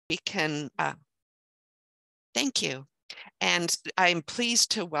we can, thank you. And I'm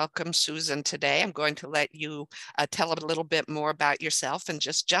pleased to welcome Susan today. I'm going to let you tell a little bit more about yourself and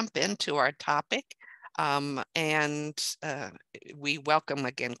just jump into our topic. We welcome,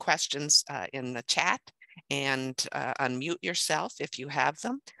 again, questions in the chat, and unmute yourself if you have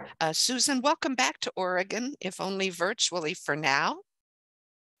them. Susan, welcome back to Oregon, if only virtually for now.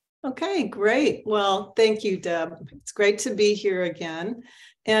 Okay, great. Well, thank you, Deb. It's great to be here again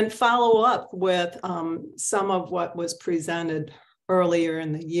and follow up with some of what was presented earlier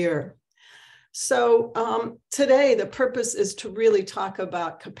in the year. So today, the purpose is to really talk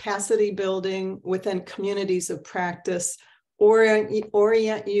about capacity building within communities of practice,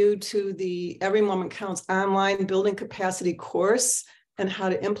 orient you to the Every Moment Counts online building capacity course and how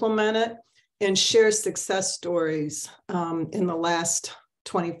to implement it, and share success stories in the last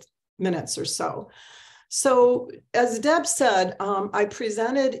 20 minutes or so. So as Deb said, I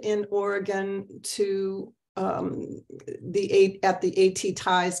presented in Oregon to at the AT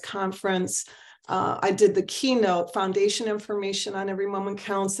Ties conference. I did the keynote, foundation information on Every Moment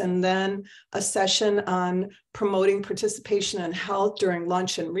Counts, and then a session on promoting participation and health during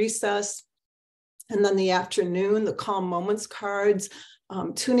lunch and recess. And then the afternoon, the calm moments cards,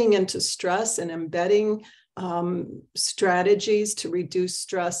 tuning into stress and embedding strategies to reduce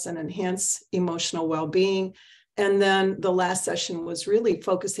stress and enhance emotional well-being. And then the last session was really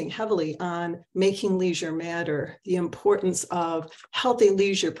focusing heavily on making leisure matter, the importance of healthy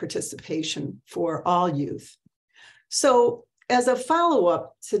leisure participation for all youth. So as a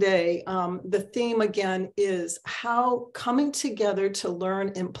follow-up today, the theme again is how coming together to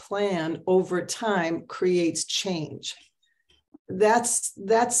learn and plan over time creates change. That's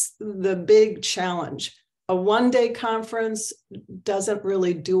the big challenge. A one-day conference doesn't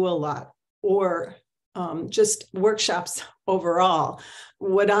really do a lot, or just workshops overall.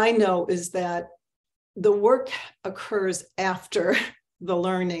 What I know is that the work occurs after the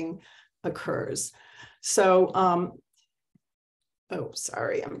learning occurs. So, oh,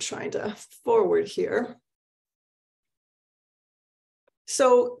 sorry, I'm trying to forward here.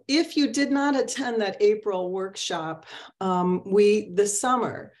 So if you did not attend that April workshop, this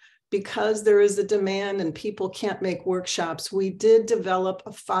summer, because there is a demand and people can't make workshops, we did develop a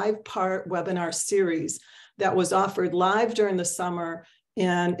 5-part webinar series that was offered live during the summer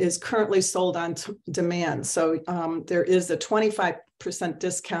and is currently sold on demand. So there is a 25%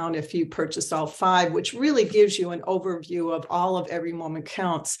 discount if you purchase all 5, which really gives you an overview of all of Every Moment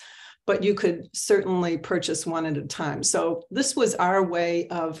Counts, but you could certainly purchase one at a time. So this was our way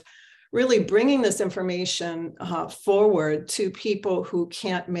of really bringing this information forward to people who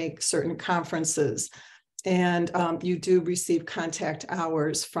can't make certain conferences. And you do receive contact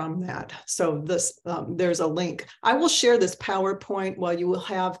hours from that. So this, there's a link. I will share this PowerPoint. Well, you will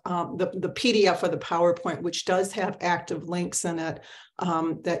have the PDF of the PowerPoint, which does have active links in it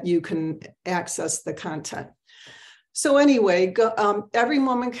that you can access the content. So anyway, Every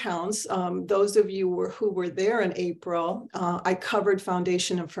Moment Counts. Those of you who were there in April, I covered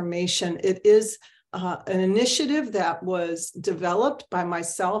foundation information. It is an initiative that was developed by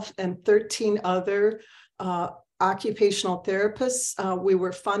myself and 13 other occupational therapists. We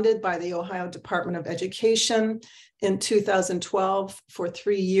were funded by the Ohio Department of Education in 2012 for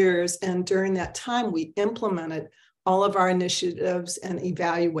 3 years. And during that time, we implemented all of our initiatives and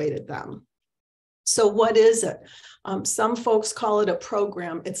evaluated them. So what is it? Some folks call it a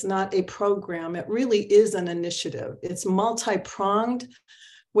program. It's not a program. It really is an initiative. It's multi-pronged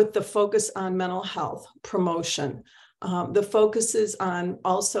with the focus on mental health promotion. The focus is on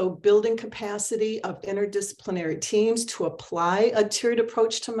also building capacity of interdisciplinary teams to apply a tiered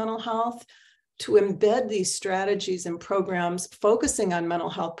approach to mental health, to embed these strategies and programs focusing on mental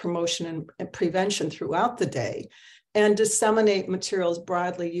health promotion and prevention throughout the day, and disseminate materials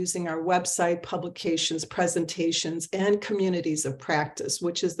broadly using our website, publications, presentations, and communities of practice,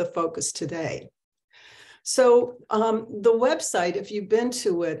 which is the focus today. So the website, if you've been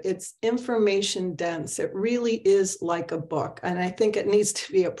to it, it's information dense. It really is like a book. And I think it needs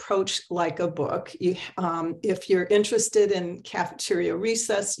to be approached like a book. If you're interested in cafeteria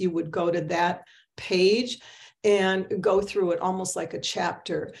recess, you would go to that page and go through it almost like a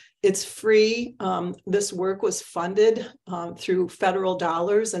chapter. It's free. This work was funded through federal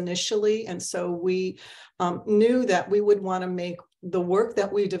dollars initially. And so we knew that we would want to make the work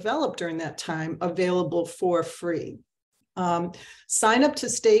that we developed during that time available for free. Sign up to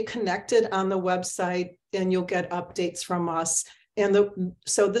stay connected on the website and you'll get updates from us. And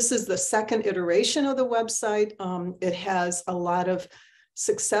so this is the second iteration of the website. It has a lot of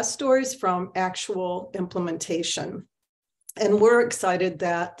success stories from actual implementation. And we're excited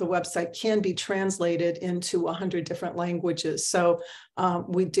that the website can be translated into 100 different languages. So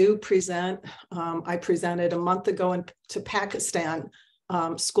we do present, I presented a month ago to Pakistan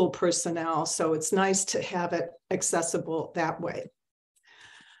school personnel. So it's nice to have it accessible that way.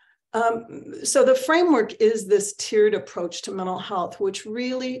 So the framework is this tiered approach to mental health, which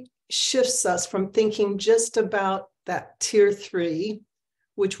really shifts us from thinking just about that tier 3,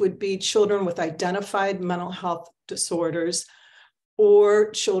 which would be children with identified mental health disorders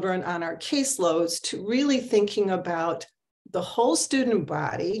or children on our caseloads, to really thinking about the whole student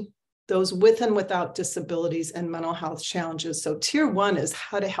body, those with and without disabilities and mental health challenges. So tier 1 is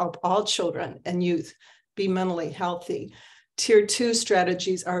how to help all children and youth be mentally healthy. Tier 2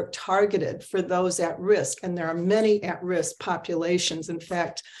 strategies are targeted for those at risk, and there are many at-risk populations. In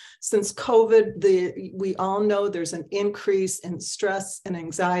fact, since COVID, we all know there's an increase in stress and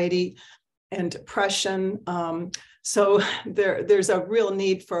anxiety and depression. So there's a real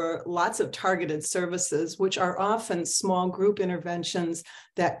need for lots of targeted services, which are often small group interventions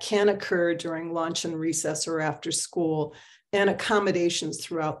that can occur during lunch and recess or after school, and accommodations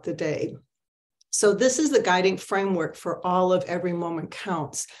throughout the day. So this is the guiding framework for all of Every Moment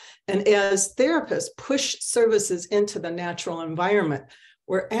Counts. And as therapists push services into the natural environment,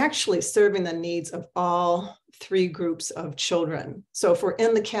 we're actually serving the needs of all 3 groups of children. So if we're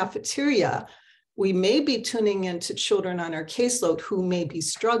in the cafeteria, we may be tuning into children on our caseload who may be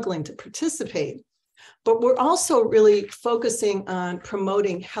struggling to participate, but we're also really focusing on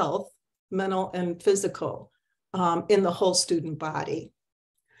promoting health, mental and physical, in the whole student body.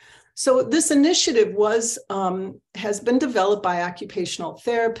 So this initiative has been developed by occupational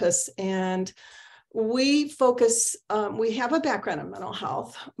therapists, and we focus, we have a background in mental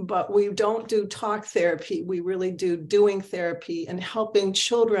health, but we don't do talk therapy. We really do doing therapy and helping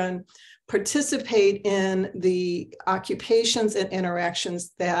children participate in the occupations and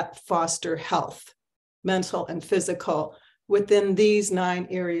interactions that foster health, mental and physical, within these 9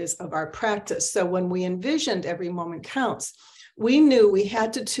 areas of our practice. So when we envisioned Every Moment Counts, we knew we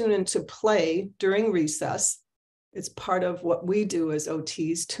had to tune into play during recess. It's part of what we do as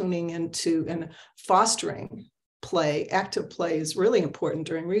OTs, tuning into and fostering play. Active play is really important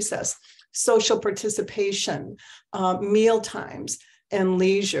during recess. Social participation, meal times, and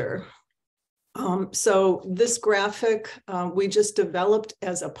leisure. So this graphic we just developed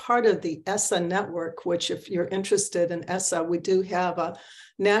as a part of the ESSA network, which, if you're interested in ESSA, we do have a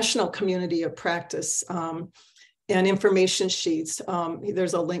national community of practice and information sheets.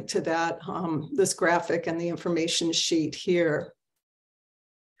 There's a link to that, this graphic and the information sheet here.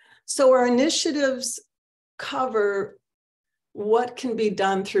 So our initiatives cover what can be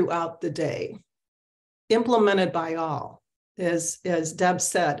done throughout the day, implemented by all. As Deb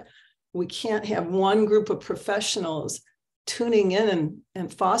said, we can't have one group of professionals tuning in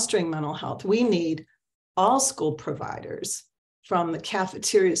and fostering mental health. We need all school providers, from the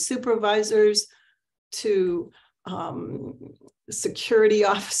cafeteria supervisors to security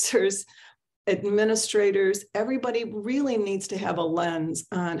officers, administrators. Everybody really needs to have a lens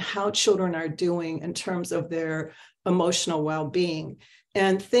on how children are doing in terms of their emotional well-being,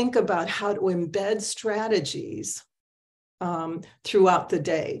 and think about how to embed strategies throughout the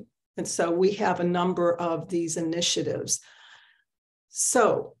day. And so we have a number of these initiatives.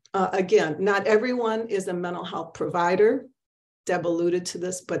 So again, not everyone is a mental health provider. Deb alluded to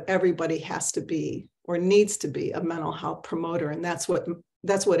this, but everybody has to be or needs to be a mental health promoter. And that's what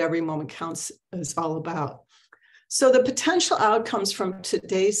Every Moment Counts is all about. So the potential outcomes from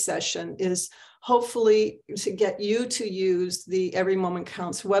today's session is hopefully to get you to use the Every Moment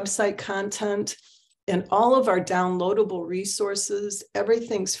Counts website content and all of our downloadable resources.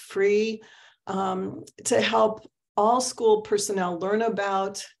 Everything's free to help all school personnel learn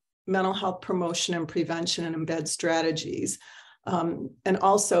about mental health promotion and prevention and embed strategies. And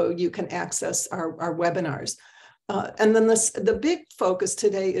also you can access our webinars. And then the big focus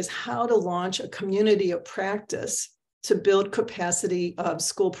today is how to launch a community of practice to build capacity of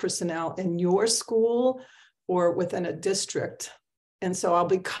school personnel in your school or within a district. And so I'll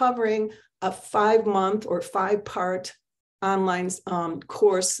be covering a 5-month or 5-part online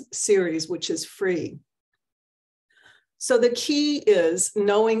course series, which is free. So the key is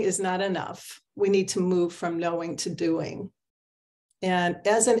knowing is not enough. We need to move from knowing to doing. And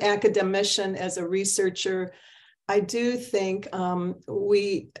as an academician, as a researcher, I do think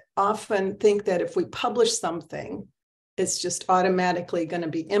we often think that if we publish something, it's just automatically going to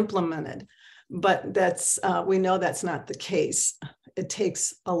be implemented. But we know that's not the case. It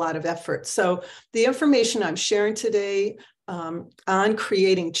takes a lot of effort. So the information I'm sharing today on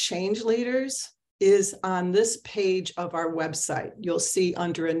creating change leaders is on this page of our website. You'll see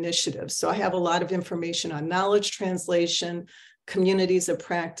under initiatives. So I have a lot of information on knowledge translation, communities of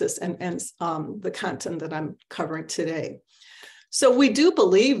practice, and the content that I'm covering today. So we do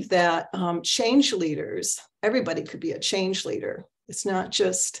believe that change leaders, everybody could be a change leader. It's not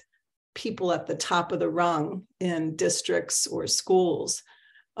just people at the top of the rung in districts or schools.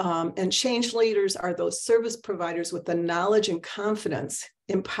 And change leaders are those service providers with the knowledge and confidence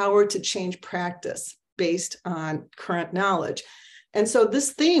empowered to change practice based on current knowledge. And so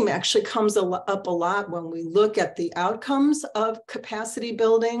this theme actually comes up a lot when we look at the outcomes of capacity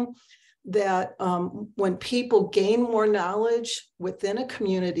building, that when people gain more knowledge within a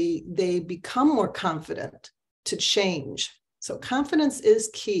community, they become more confident to change. So confidence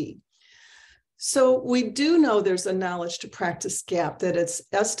is key. So we do know there's a knowledge to practice gap, that it's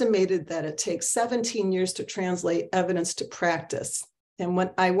estimated that it takes 17 years to translate evidence to practice. And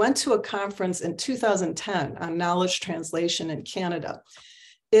when I went to a conference in 2010 on knowledge translation in Canada,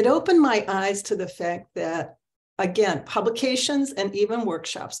 it opened my eyes to the fact that, again, publications and even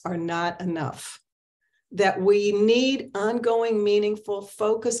workshops are not enough, that we need ongoing, meaningful,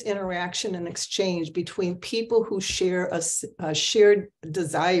 focused interaction and exchange between people who share a shared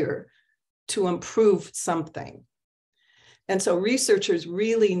desire to improve something. And so researchers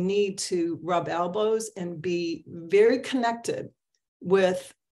really need to rub elbows and be very connected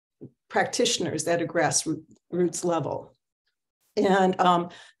with practitioners at a grassroots level. And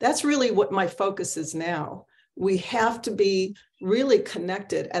that's really what my focus is now. We have to be really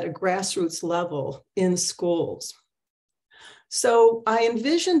connected at a grassroots level in schools. So I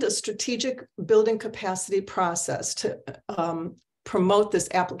envisioned a strategic building capacity process to promote this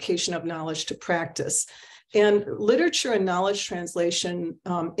application of knowledge to practice. And literature and knowledge translation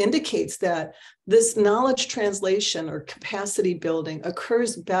indicates that this knowledge translation or capacity building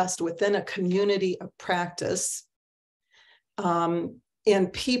occurs best within a community of practice,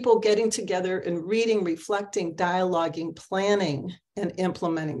 and people getting together and reading, reflecting, dialoguing, planning, and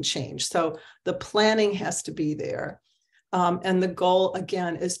implementing change. So the planning has to be there. And the goal,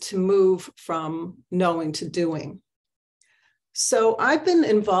 again, is to move from knowing to doing. So I've been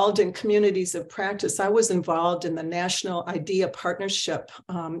involved in communities of practice. I was involved in the National IDEA Partnership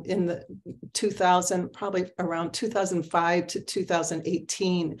in the 2000, probably around 2005 to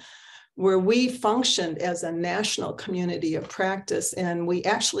 2018, where we functioned as a national community of practice. And we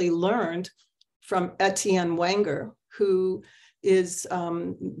actually learned from Etienne Wenger, who is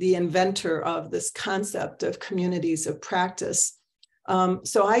the inventor of this concept of communities of practice.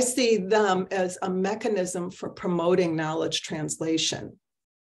 So I see them as a mechanism for promoting knowledge translation.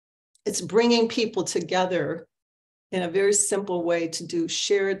 It's bringing people together in a very simple way to do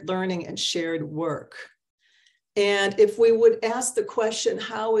shared learning and shared work. And if we would ask the question,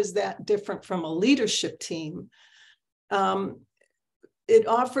 how is that different from a leadership team? It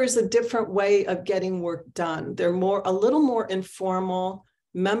offers a different way of getting work done. They're a little more informal.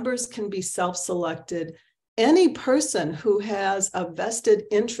 Members can be self-selected. Any person who has a vested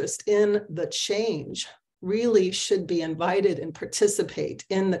interest in the change really should be invited and participate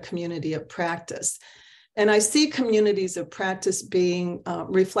in the community of practice. And I see communities of practice being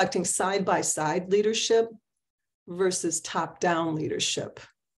reflecting side-by-side leadership versus top-down leadership.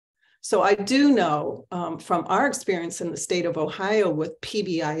 So I do know from our experience in the state of Ohio with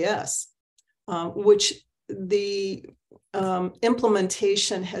PBIS, which the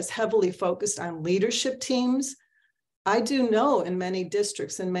implementation has heavily focused on leadership teams. I do know in many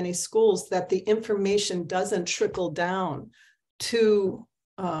districts and many schools that the information doesn't trickle down to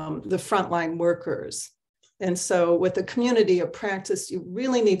the frontline workers. And so with the community of practice, you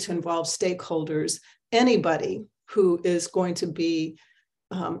really need to involve stakeholders, anybody who is going to be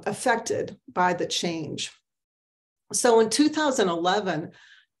affected by the change. So in 2011,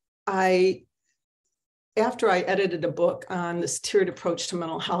 after I edited a book on this tiered approach to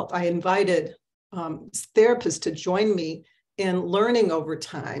mental health, I invited therapists to join me in learning over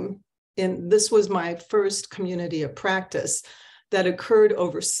time. And this was my first community of practice that occurred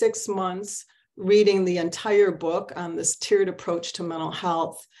over 6 months, reading the entire book on this tiered approach to mental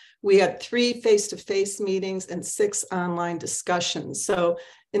health. We had 3 face-to-face meetings and 6 online discussions. So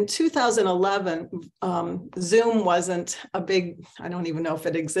in 2011, Zoom wasn't a big, I don't even know if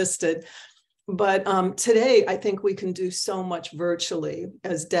it existed. But today, I think we can do so much virtually,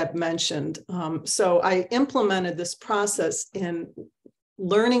 as Deb mentioned. So I implemented this process in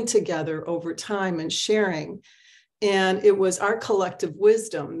learning together over time and sharing. And it was our collective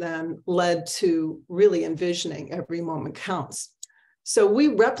wisdom then led to really envisioning every moment counts. So we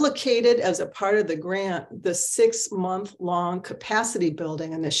replicated as a part of the grant the 6-month-long capacity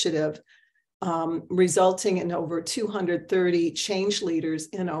building initiative resulting in over 230 change leaders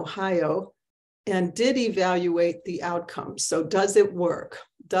in Ohio, and did evaluate the outcomes. So does it work?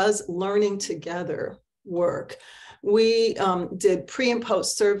 Does learning together work? We did pre and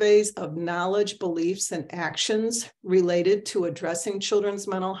post surveys of knowledge, beliefs, and actions related to addressing children's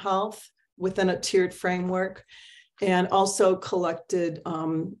mental health within a tiered framework, and also collected,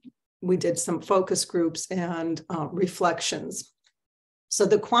 we did some focus groups and reflections. So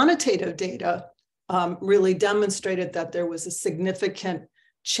the quantitative data really demonstrated that there was a significant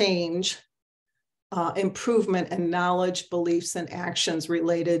change, improvement in knowledge, beliefs, and actions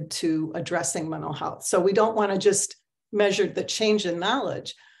related to addressing mental health. So we don't want to just measure the change in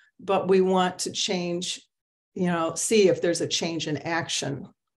knowledge, but we want to change, see if there's a change in action.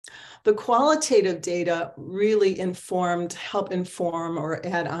 The qualitative data really help inform or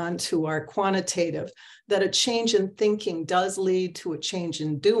add on to our quantitative, that a change in thinking does lead to a change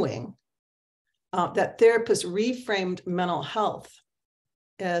in doing, that therapists reframed mental health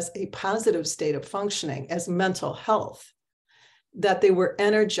as a positive state of functioning, as mental health, that they were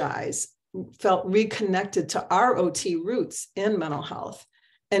energized, felt reconnected to our OT roots in mental health,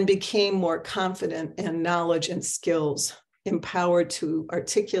 and became more confident in knowledge and skills, empowered to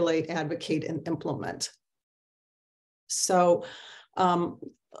articulate, advocate, and implement. So a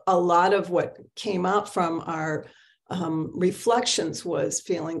lot of what came out from our reflections was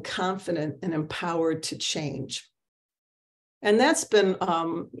feeling confident and empowered to change. And that's been,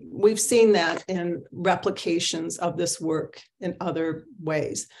 we've seen that in replications of this work in other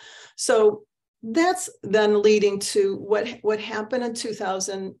ways. So that's then leading to what happened in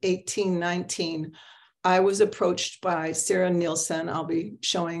 2018-19. I was approached by Sarah Nielsen. I'll be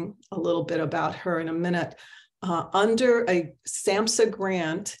showing a little bit about her in a minute. Under a SAMHSA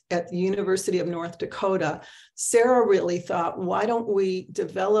grant at the University of North Dakota, Sarah really thought, why don't we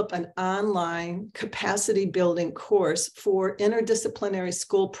develop an online capacity building course for interdisciplinary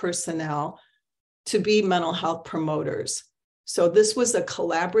school personnel to be mental health promoters? So this was a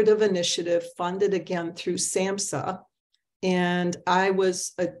collaborative initiative funded again through SAMHSA, and I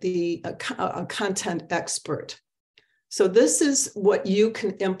was a content expert. So this is what you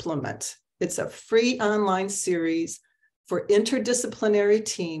can implement. It's a free online series for interdisciplinary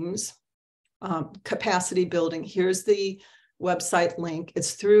teams, capacity building. Here's the website link.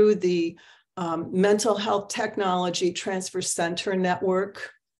 It's through the Mental Health Technology Transfer Center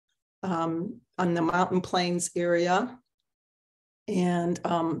Network on the Mountain Plains area. And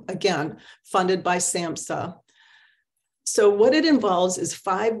again, funded by SAMHSA. So what it involves is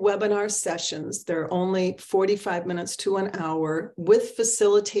 5 webinar sessions. They're only 45 minutes to an hour with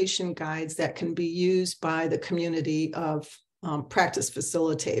facilitation guides that can be used by the community of practice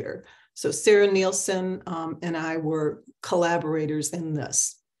facilitator. So Sarah Nielsen and I were collaborators in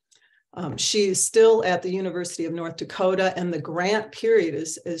this. She is still at the University of North Dakota, and the grant period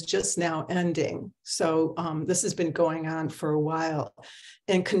is just now ending. So this has been going on for a while.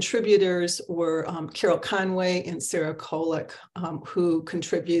 And contributors were Carol Conway and Sarah Kolick, who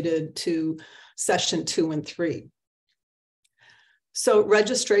contributed to session 2 and 3. So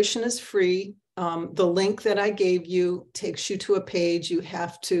registration is free. The link that I gave you takes you to a page. You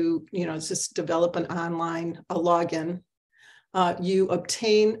have to, just develop an online login. You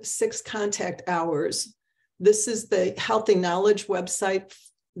obtain 6 contact hours. This is the Healthy Knowledge website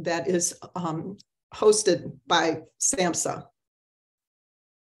that is hosted by SAMHSA.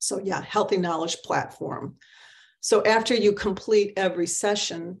 So yeah, Healthy Knowledge platform. So after you complete every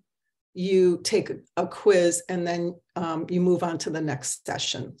session, you take a quiz, and then you move on to the next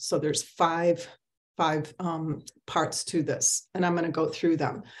session. So there's five parts to this, and I'm going to go through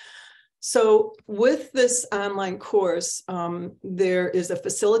them. So with this online course, there is a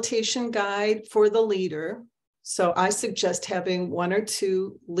facilitation guide for the leader. So I suggest having 1 or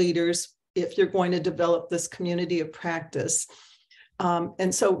 2 leaders if you're going to develop this community of practice.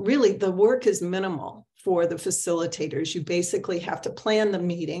 And so really the work is minimal for the facilitators. You basically have to plan the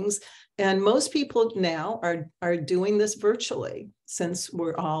meetings. And most people now are doing this virtually, since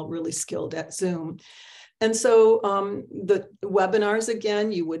we're all really skilled at Zoom. And so the webinars,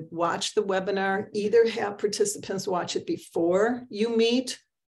 again, you would watch the webinar, either have participants watch it before you meet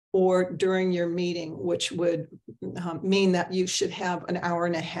or during your meeting, which would mean that you should have an hour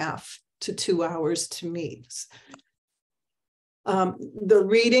and a half to 2 hours to meet. The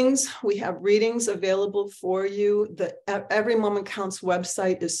readings, we have readings available for you. The Every Moment Counts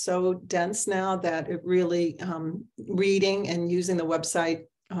website is so dense now that it really, reading and using the website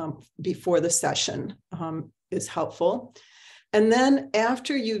before the session is helpful. And then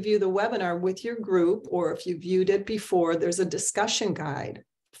after you view the webinar with your group, or if you viewed it before, there's a discussion guide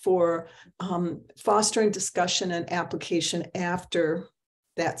for fostering discussion and application after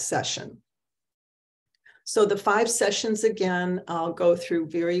that session. So the 5 sessions, again, I'll go through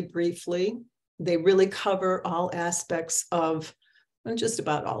very briefly. They really cover all aspects of, and just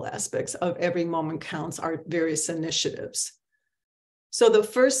about all aspects of Every Moment Counts, our various initiatives. So the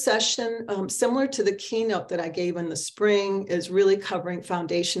first session, similar to the keynote that I gave in the spring, is really covering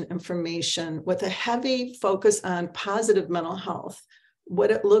foundation information with a heavy focus on positive mental health,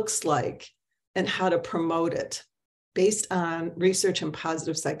 what it looks like, and how to promote it based on research in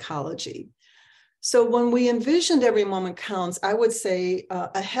positive psychology. So when we envisioned Every Moment Counts, I would say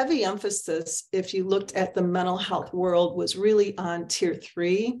a heavy emphasis, if you looked at the mental health world, was really on tier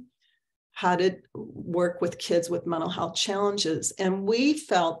 3, how to work with kids with mental health challenges. And we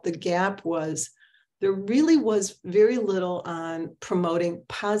felt the gap was, there really was very little on promoting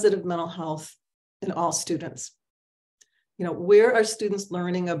positive mental health in all students. You know, where are students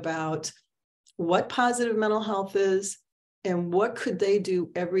learning about what positive mental health is and what could they do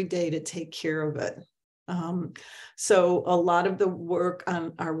every day to take care of it? So a lot of the work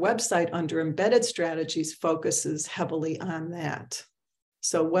on our website under embedded strategies focuses heavily on that.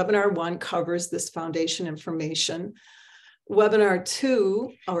 So webinar 1 covers this foundation information. Webinar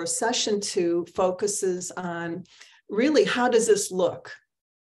 2, or session 2, focuses on really how does this look?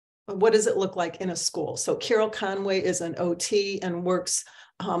 What does it look like in a school? So Carol Conway is an OT and works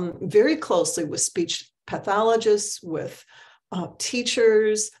very closely with speech pathologists, with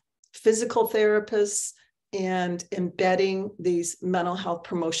teachers, physical therapists, and embedding these mental health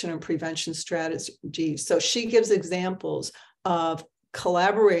promotion and prevention strategies. So she gives examples of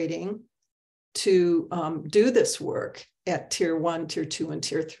collaborating to do this work at tier 1, tier 2, and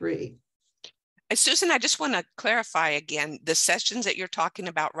tier 3. Susan, I just want to clarify again, the sessions that you're talking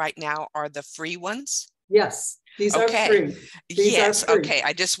about right now are the free ones? Yes, these are free. Yes, okay.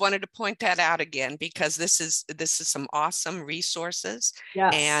 I just wanted to point that out again because this is some awesome resources.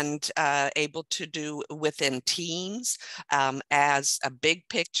 Yes. And able to do within teams as a big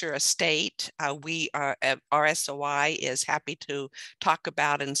picture, a state. We are at RSOI is happy to talk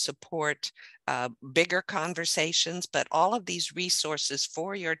about and support bigger conversations, but all of these resources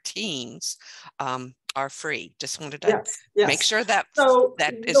for your teams are free. Just wanted to make sure that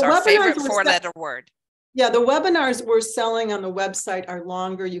that is our favorite 4-letter word. Yeah, the webinars we're selling on the website are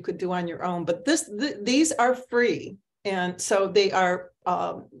longer, you could do on your own, but these are free. And so they are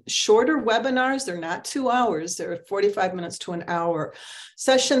shorter webinars. They're not 2 hours. They're 45 minutes to an hour.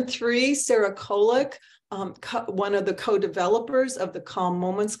 Session 3, Sarah Kolick, one of the co-developers of the Calm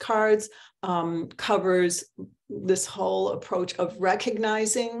Moments cards, covers this whole approach of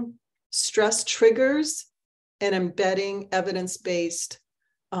recognizing stress triggers and embedding evidence-based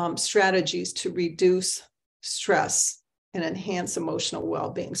strategies to reduce stress and enhance emotional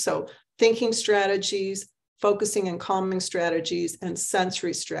well-being. So thinking strategies, focusing and calming strategies, and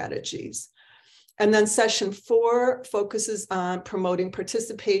sensory strategies. And then session 4 focuses on promoting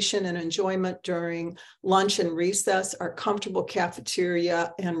participation and enjoyment during lunch and recess, our comfortable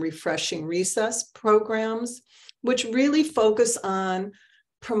cafeteria and refreshing recess programs, which really focus on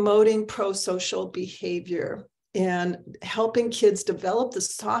promoting pro-social behavior and helping kids develop the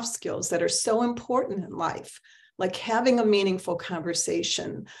soft skills that are so important in life, like having a meaningful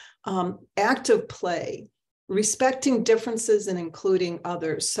conversation, active play, respecting differences and including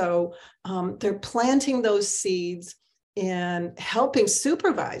others. So they're planting those seeds and helping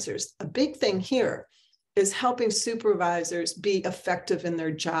supervisors. A big thing here is helping supervisors be effective in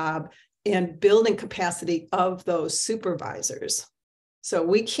their job and building capacity of those supervisors. So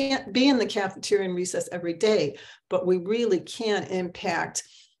we can't be in the cafeteria and recess every day, but we really can impact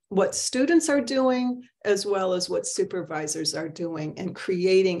what students are doing as well as what supervisors are doing and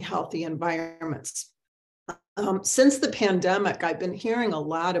creating healthy environments. Since the pandemic, I've been hearing a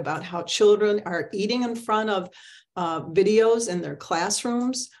lot about how children are eating in front of videos in their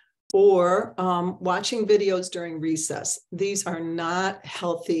classrooms or watching videos during recess. These are not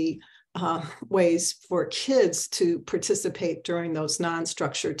healthy ways for kids to participate during those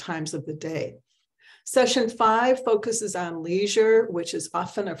non-structured times of the day. Session 5 focuses on leisure, which is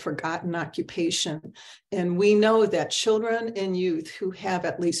often a forgotten occupation. And we know that children and youth who have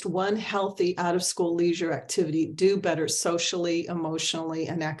at least one healthy out-of-school leisure activity do better socially, emotionally,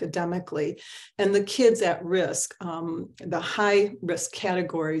 and academically. And the kids at risk, the high-risk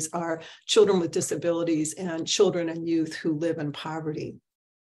categories are children with disabilities and children and youth who live in poverty.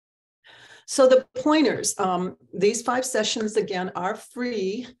 So the pointers, these 5 sessions, again, are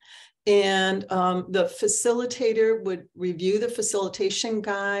free. And the facilitator would review the facilitation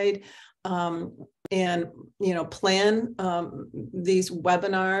guide, and, plan these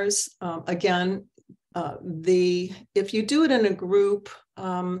webinars. Again, if you do it in a group,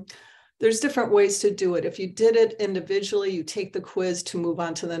 there's different ways to do it. If you did it individually, you take the quiz to move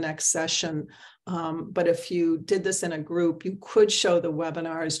on to the next session. But if you did this in a group, you could show the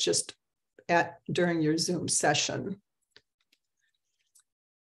webinars just during your Zoom session.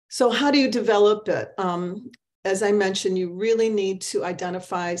 So how do you develop it? As I mentioned, you really need to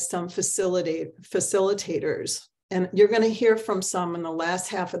identify some facilitators. And you're going to hear from some in the last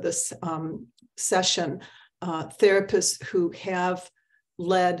half of this session, therapists who have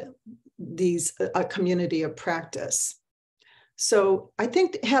led a community of practice. So I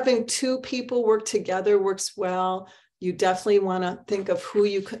think having two people work together works well. You definitely want to think of who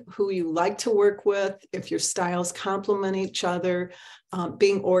you like to work with, if your styles complement each other.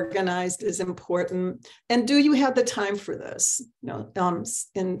 Being organized is important. And do you have the time for this?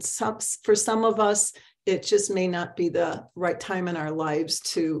 For some of us, it just may not be the right time in our lives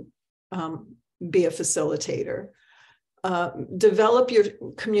to be a facilitator. Develop your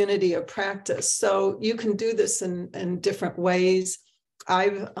community of practice. So you can do this in different ways.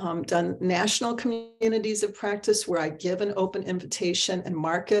 I've done national communities of practice where I give an open invitation and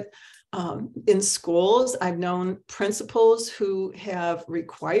market. In schools, I've known principals who have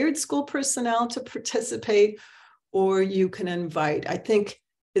required school personnel to participate, or you can invite. I think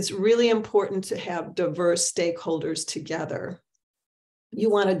it's really important to have diverse stakeholders together.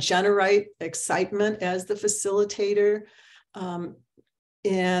 You want to generate excitement as the facilitator.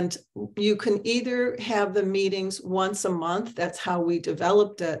 And you can either have the meetings once a month. That's how we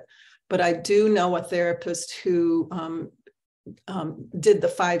developed it. But I do know a therapist who did the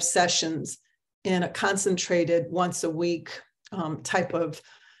 5 sessions in a concentrated once a week type of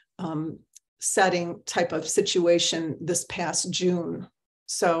setting, type of situation this past June.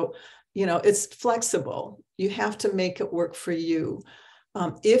 So, it's flexible. You have to make it work for you.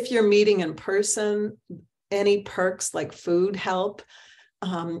 If you're meeting in person, any perks like food help,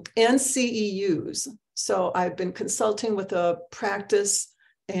 and CEUs. So I've been consulting with a practice,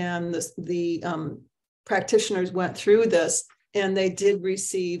 and the practitioners went through this, and they did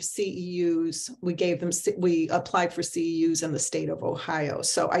receive CEUs. We applied for CEUs in the state of Ohio.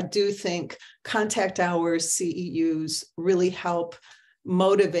 So I do think contact hours, CEUs really help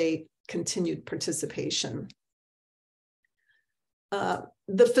motivate continued participation.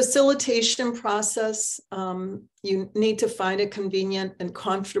 The facilitation process, you need to find a convenient and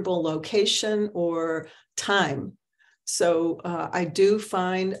comfortable location or time. So I do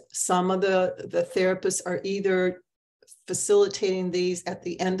find some of the therapists are either facilitating these at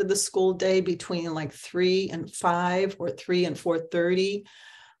the end of the school day between like 3 and 5 or 3 and 4:30.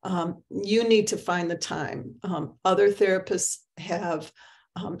 You need to find the time. Other therapists have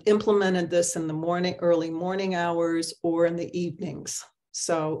implemented this in the early morning hours or in the evenings.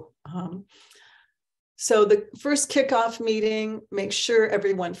 So the first kickoff meeting, make sure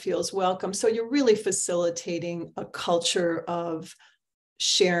everyone feels welcome. So you're really facilitating a culture of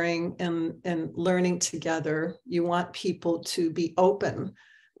sharing and learning together. You want people to be open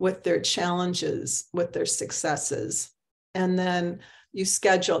with their challenges, with their successes. And then the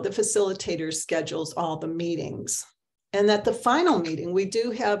facilitator schedules all the meetings. And at the final meeting, we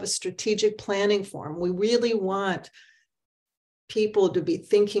do have a strategic planning forum. We really want people to be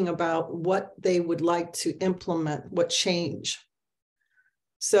thinking about what they would like to implement, what change.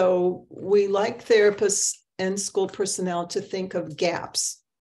 So we like therapists and school personnel to think of gaps.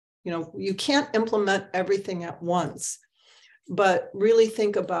 You can't implement everything at once, but really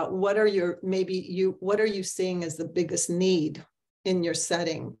think about what are you seeing as the biggest need in your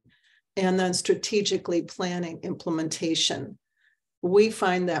setting, and then strategically planning implementation. We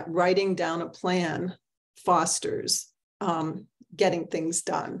find that writing down a plan fosters getting things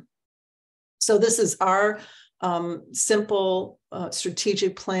done. So this is our simple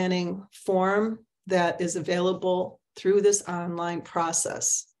strategic planning form that is available through this online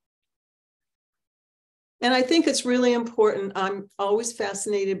process. And I think it's really important. I'm always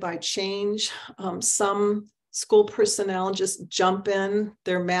fascinated by change. Some school personnel just jump in,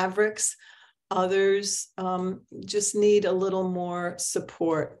 they're mavericks. Others just need a little more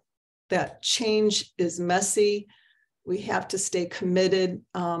support. That change is messy. We have to stay committed,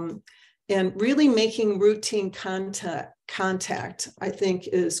 and really making routine contact, I think,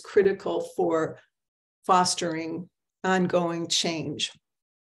 is critical for fostering ongoing change.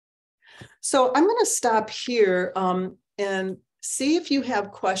 So I'm going to stop here and see if you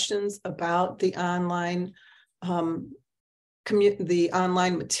have questions about the online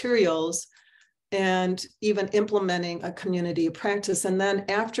materials and even implementing a community of practice. And then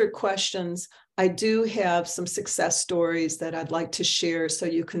after questions, I do have some success stories that I'd like to share so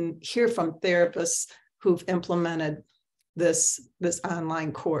you can hear from therapists who've implemented this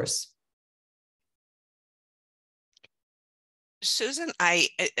online course. Susan, I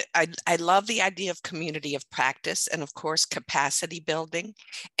love the idea of community of practice and of course capacity building.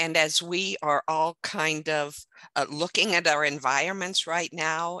 And as we are all kind of looking at our environments right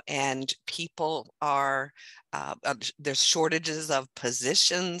now, and people are there's shortages of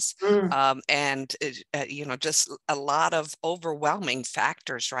positions, and you know, just a lot of overwhelming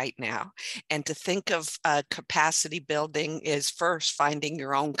factors right now. And to think of capacity building is first finding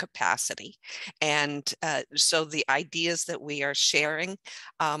your own capacity. And so the ideas that we are sharing,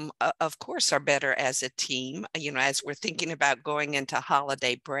 of course, are better as a team. You know, as we're thinking about going into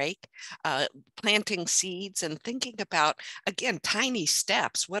holiday break, planting seeds and thinking about, again, tiny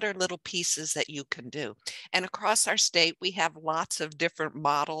steps. What are little pieces that you can do? And across our state, we have lots of different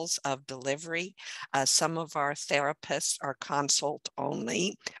models of delivery. Some of our therapists are consult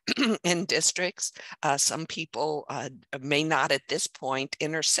only in districts. Some people may not at this point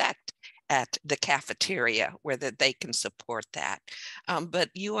intersect at the cafeteria where they can support that. But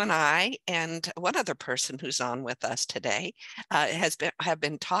you and I and one other person who's on with us today have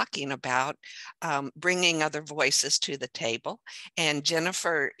been talking about bringing other voices to the table. And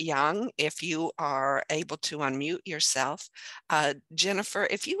Jennifer Young, if you are able to unmute yourself, Jennifer,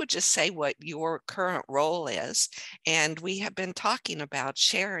 if you would just say what your current role is. And we have been talking about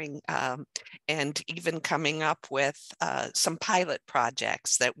sharing and even coming up with some pilot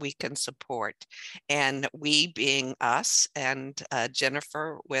projects that we can support. And we being us, and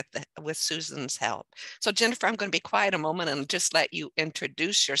Jennifer with Susan's help. So Jennifer, I'm going to be quiet a moment and just let you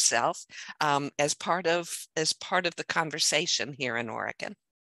introduce yourself as part of the conversation here in Oregon.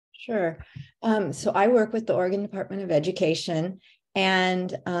 Sure. So I work with the Oregon Department of Education,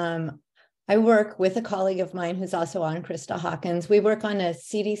 and I work with a colleague of mine who's also on, Krista Hawkins. We work on a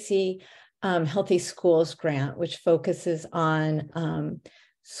CDC Healthy Schools grant, which focuses on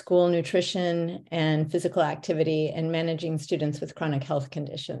school nutrition and physical activity and managing students with chronic health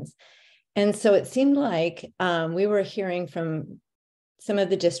conditions. And so it seemed like we were hearing from some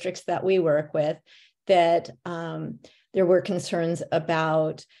of the districts that we work with that there were concerns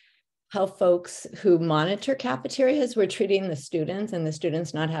about how folks who monitor cafeterias were treating the students, and the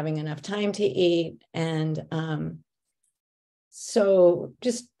students not having enough time to eat. And so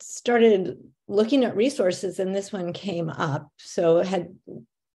just started looking at resources, and this one came up. So had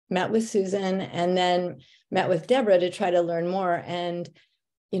met with Susan and then met with Deborah to try to learn more. And,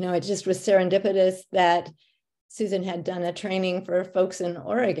 you know, it just was serendipitous that Susan had done a training for folks in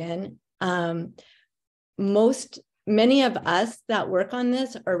Oregon. Many of us that work on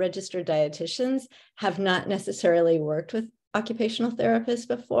this are registered dietitians, have not necessarily worked with occupational therapists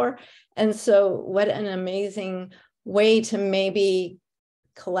before. And so what an amazing way to maybe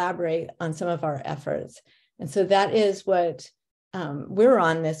collaborate on some of our efforts. And so that is what we're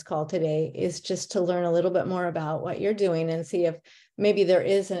on this call today, is just to learn a little bit more about what you're doing and see if maybe there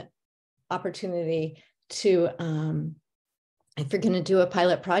is an opportunity to, if you're going to do a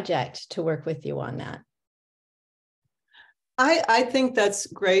pilot project, to work with you on that. I think that's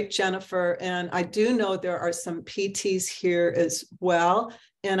great, Jennifer. And I do know there are some PTs here as well.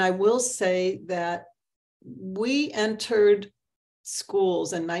 And I will say that we entered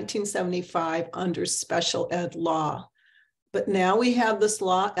schools in 1975 under special ed law. But now we have this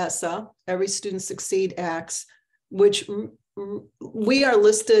law, ESSA, Every Student Succeed Acts, which we are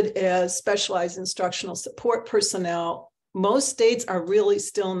listed as specialized instructional support personnel. Most states are really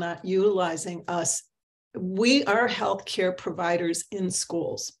still not utilizing us. We are healthcare providers in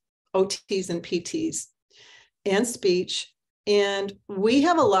schools, OTs and PTs, and speech, and we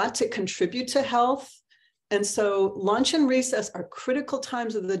have a lot to contribute to health. And so lunch and recess are critical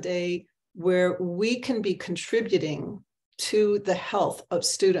times of the day where we can be contributing to the health of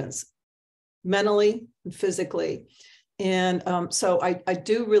students, mentally and physically. And so I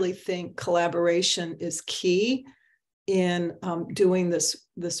do really think collaboration is key in doing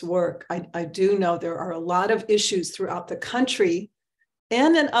this work. I do know there are a lot of issues throughout the country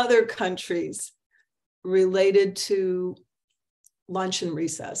and in other countries related to lunch and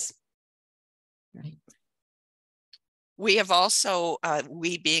recess. Right. We have also,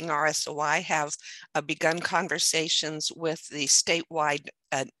 we being RSOI, have begun conversations with the statewide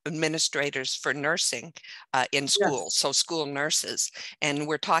administrators for nursing in schools, Yes. so school nurses. And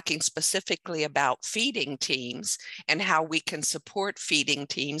we're talking specifically about feeding teams and how we can support feeding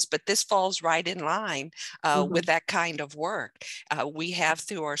teams, but this falls right in line with that kind of work. We have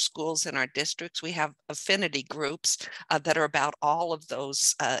through our schools and our districts, we have affinity groups that are about all of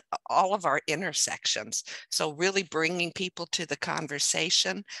those, all of our intersections. So really bringing people to the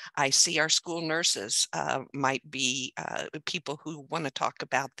conversation. I see our school nurses might be people who want to talk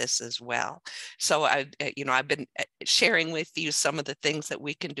about this as well. So I've been sharing with you some of the things that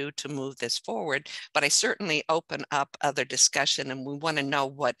we can do to move this forward, but I certainly open up other discussion, and we want to know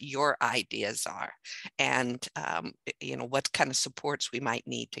what your ideas are and what kind of supports we might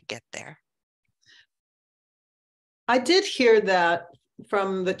need to get there. I did hear that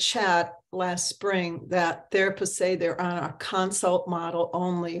from the chat last spring that therapists say they're on a consult model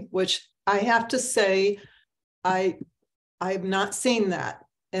only, which I have to say, I've not seen that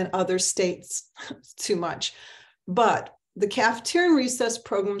in other states too much. But the cafeteria and recess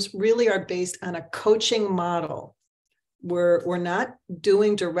programs really are based on a coaching model. We're not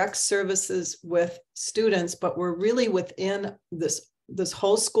doing direct services with students, but we're really within this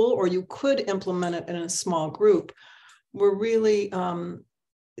whole school, or you could implement it in a small group. We're really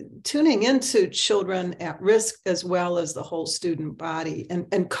tuning into children at risk as well as the whole student body,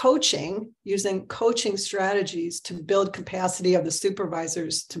 and coaching, using coaching strategies to build capacity of the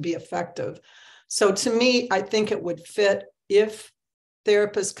supervisors to be effective. So to me, I think it would fit. If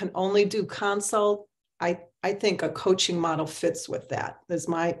therapists can only do consult, I think a coaching model fits with that, is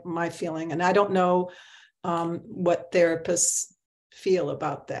my feeling. And I don't know what therapists feel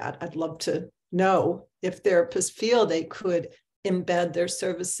about that. I'd love to know if therapists feel they could embed their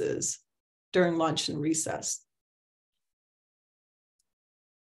services during lunch and recess.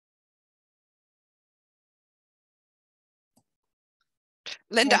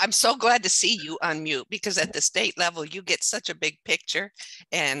 Linda, I'm so glad to see you unmute, because at the state level, you get such a big picture,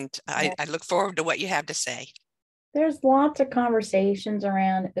 and I look forward to what you have to say. There's lots of conversations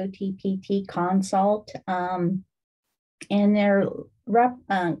around OTPT consult, and they're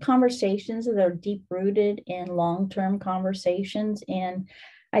conversations that are deep rooted in long-term conversations. And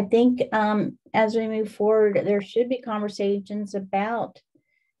I think as we move forward, there should be conversations about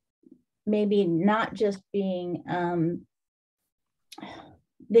maybe not just being,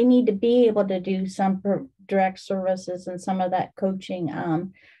 they need to be able to do some direct services and some of that coaching,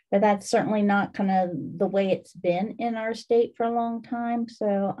 but that's certainly not kind of the way it's been in our state for a long time.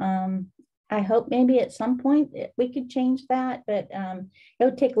 So I hope maybe at some point we could change that, but it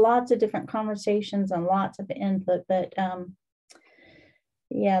would take lots of different conversations and lots of input. But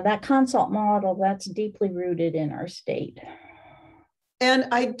yeah, that consult model, that's deeply rooted in our state. And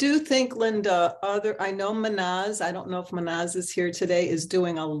I do think, Linda, I know Manaz, I don't know if Manaz is here today, is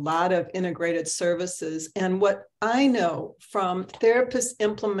doing a lot of integrated services. And what I know from therapists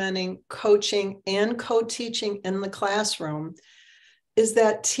implementing coaching and co-teaching in the classroom is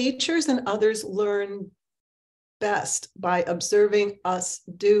that teachers and others learn best by observing us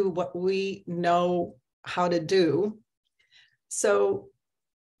do what we know how to do. So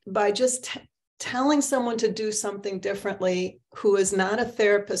by just telling someone to do something differently who is not a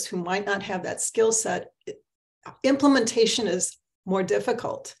therapist, who might not have that skill set, implementation is more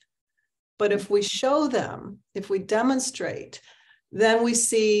difficult. But if we show them, if we demonstrate, then we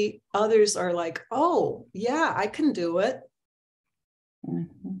see others are like, oh, yeah, I can do it.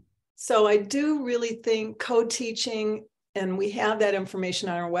 Mm-hmm. So I do really think co-teaching, and we have that information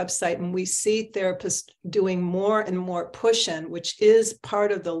on our website, and we see therapists doing more and more push-in, which is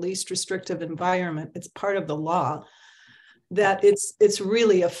part of the least restrictive environment. It's part of the law, that it's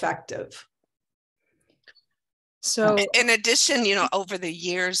really effective. So in addition, over the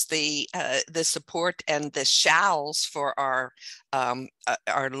years, the support and the shalls for our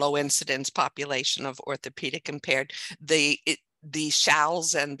low incidence population of orthopedic impaired, the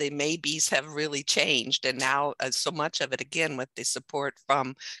shalls and the maybes have really changed. And now so much of it, again, with the support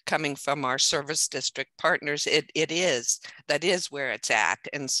coming from our service district partners, that is where it's at.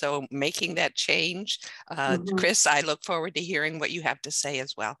 And so making that change, Chris, I look forward to hearing what you have to say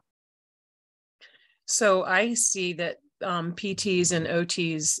as well. So I see that PTs and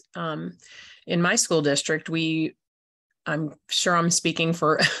OTs in my school district, I'm sure I'm speaking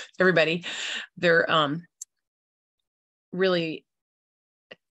for everybody, they're really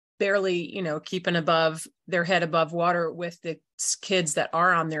barely, keeping their head above water with the kids that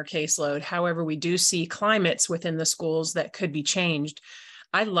are on their caseload. However, we do see climates within the schools that could be changed.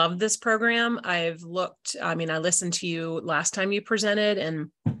 I love this program. I listened to you last time you presented and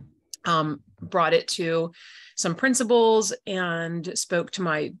brought it to some principals and spoke to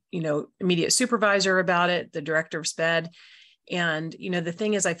my, immediate supervisor about it, the director of SPED. And, the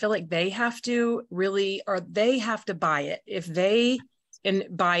thing is, I feel like they have to buy it. If they, and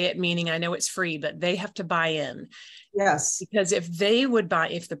buy it, meaning I know it's free, but they have to buy in. Yes. Because if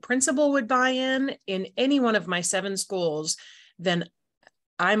the principal would buy in any one of my 7 schools, then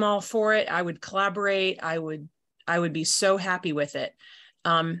I'm all for it. I would collaborate. I would be so happy with it.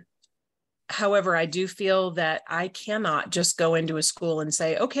 However, I do feel that I cannot just go into a school and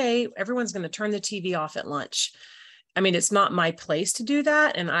say, okay, everyone's going to turn the TV off at lunch. I mean, it's not my place to do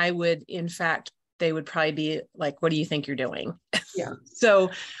that. And I would, in fact, they would probably be like, what do you think you're doing? Yeah.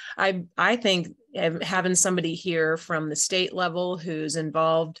 So I think having somebody here from the state level who's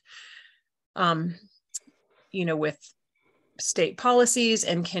involved, with state policies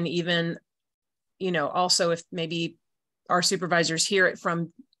and can even, also if maybe our supervisors hear it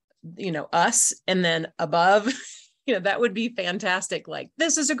from, us and then above, that would be fantastic. Like,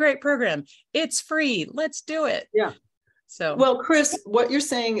 this is a great program. It's free. Let's do it. Yeah. So, well, Chris, what you're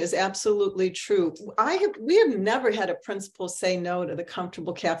saying is absolutely true. We have never had a principal say no to the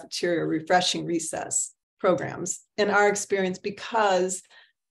comfortable cafeteria, refreshing recess programs in our experience, because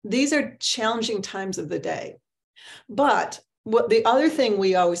these are challenging times of the day. But what the other thing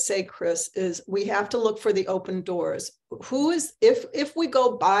we always say, Chris, is we have to look for the open doors. If we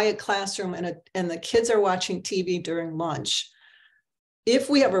go by a classroom and the kids are watching TV during lunch, if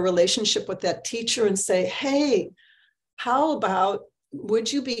we have a relationship with that teacher and say, hey, how about,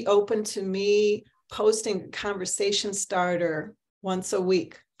 would you be open to me posting a conversation starter once a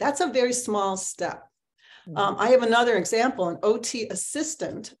week? That's a very small step. I have another example. An OT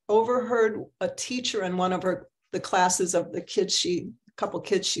assistant overheard a teacher in one of the classes of the couple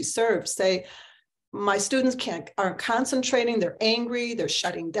kids she served say, my students aren't concentrating, they're angry, they're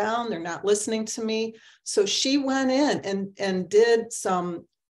shutting down, they're not listening to me. So she went in and did some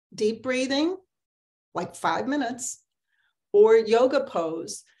deep breathing, like 5 minutes, or yoga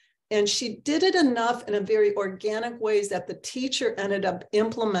pose. And she did it enough in a very organic ways that the teacher ended up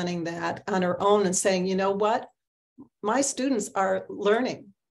implementing that on her own and saying, you know what, my students are learning.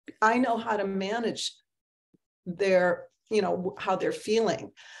 I know how to manage their, how they're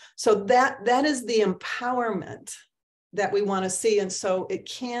feeling. So that is the empowerment that we want to see. And so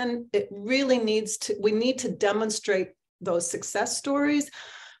we need to demonstrate those success stories.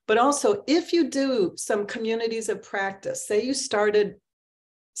 But also, if you do some communities of practice, say you started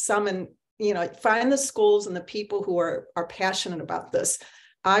some and, find the schools and the people who are passionate about this.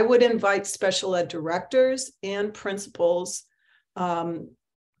 I would invite special ed directors and principals.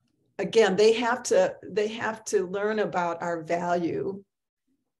 Again, they have to learn about our value.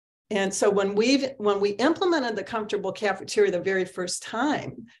 And so when we implemented the comfortable cafeteria the very first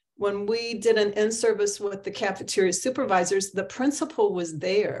time, when we did an in-service with the cafeteria supervisors, the principal was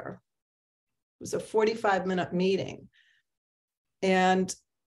there. It was a 45-minute meeting. And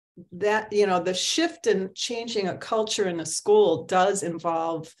that, the shift in changing a culture in a school does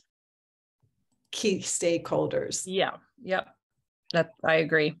involve key stakeholders. Yeah. Yep. That I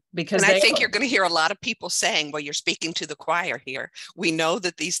agree, because I think you're going to hear a lot of people saying, well, you're speaking to the choir here. We know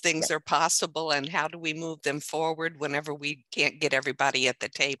that these things are possible, and how do we move them forward whenever we can't get everybody at the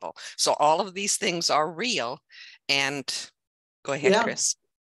table? So all of these things are real. And go ahead, Chris.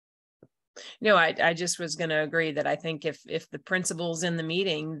 No, I just was going to agree that I think if the principal's in the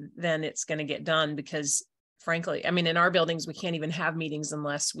meeting, then it's going to get done, because frankly, I mean, in our buildings, we can't even have meetings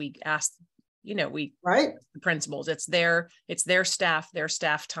unless we ask, the principals, it's their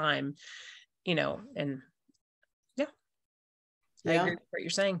staff time, and I agree with what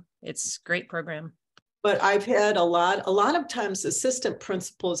you're saying. It's a great program. But I've had a lot of times assistant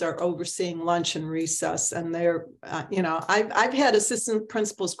principals are overseeing lunch and recess, and they're, I've had assistant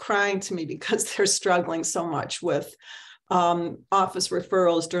principals crying to me because they're struggling so much with office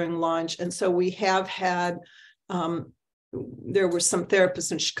referrals during lunch. And so we have had, there were some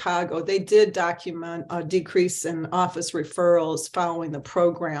therapists in Chicago, they did document a decrease in office referrals following the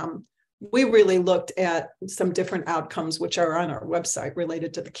program. We really looked at some different outcomes, which are on our website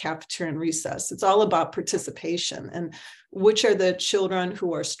related to the cafeteria and recess. It's all about participation and which are the children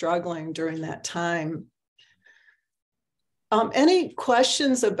who are struggling during that time. Any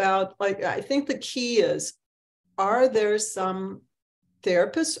questions about, I think the key is, are there some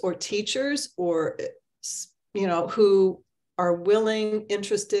therapists or teachers or, who are willing,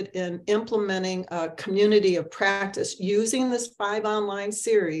 interested in implementing a community of practice using this 5 online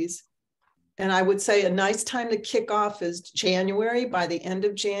series? And I would say a nice time to kick off is January, by the end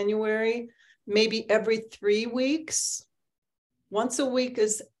of January, maybe every 3 weeks. Once a week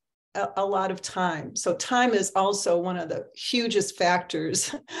is a lot of time. So time is also one of the hugest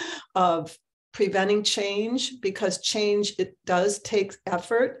factors of preventing change, because change, it does take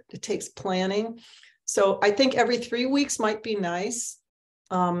effort, it takes planning. So I think every 3 weeks might be nice.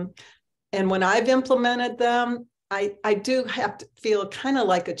 And when I've implemented them, I do have to feel kind of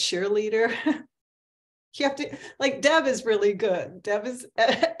like a cheerleader. You have to, like, Deb is really good. Deb is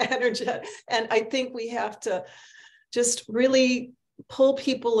energetic. And I think we have to just really pull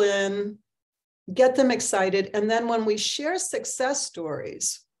people in, get them excited. And then when we share success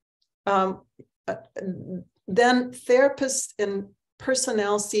stories, then therapists and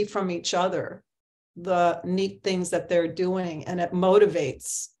personnel see from each other the neat things that they're doing, and it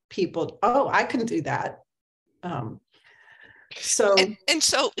motivates people. Oh, I can do that. And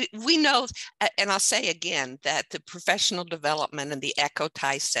so we know, and I'll say again, that the professional development and the echo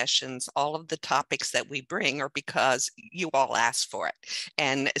tie sessions, all of the topics that we bring are because you all ask for it.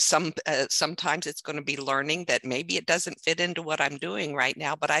 And sometimes it's going to be learning that maybe it doesn't fit into what I'm doing right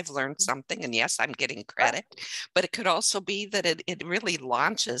now, but I've learned something, and yes, I'm getting credit. But it could also be that it really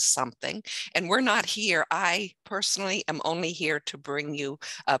launches something. And we're not here. I personally am only here to bring you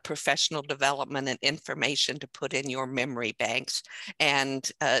professional development and information to put in your memory banks. And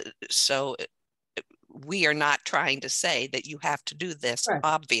so we are not trying to say that you have to do this, right.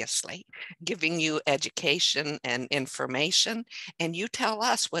 Obviously, giving you education and information, and you tell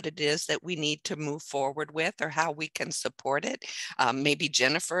us what it is that we need to move forward with or how we can support it. Maybe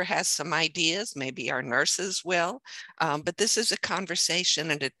Jennifer has some ideas, maybe our nurses will, but this is a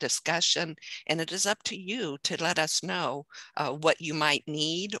conversation and a discussion, and it is up to you to let us know what you might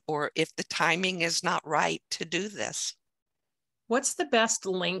need, or if the timing is not right to do this. What's the best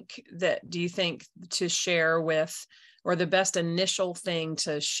link that do you think to share with, or the best initial thing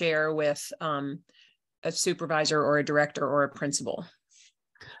to share with a supervisor or a director or a principal?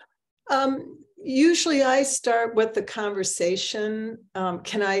 Usually I start with the conversation.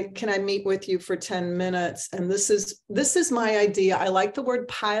 Can I meet with you for 10 minutes? And this is my idea. I like the word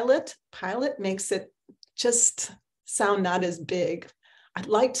pilot. Pilot makes it just sound not as big. I'd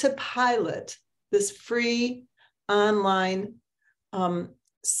like to pilot this free online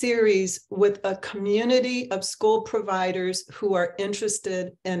series with a community of school providers who are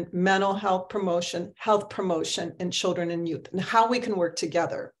interested in mental health promotion in children and youth, and how we can work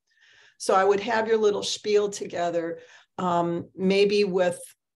together. So I would have your little spiel together, maybe with,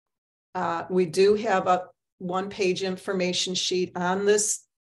 we do have a one-page information sheet on this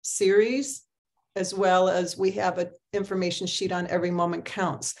series, as well as we have an information sheet on Every Moment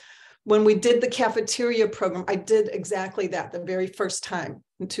Counts. When we did the cafeteria program, I did exactly that the very first time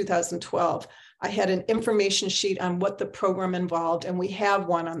in 2012. I had an information sheet on what the program involved, and we have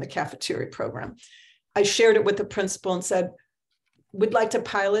one on the cafeteria program. I shared it with the principal and said, we'd like to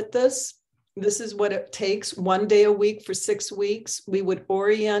pilot this. This is what it takes, 1 day a week for 6 weeks. We would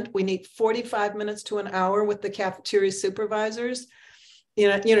orient, we need 45 minutes to an hour with the cafeteria supervisors.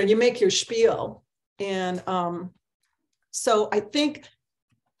 You make your spiel. And so I think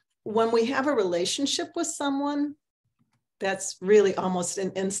when we have a relationship with someone, that's really almost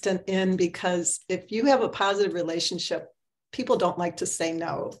an instant in, because if you have a positive relationship, people don't like to say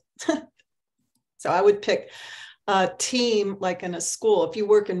no. So I would pick a team, like in a school. If you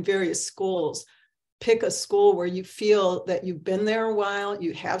work in various schools, pick a school where you feel that you've been there a while,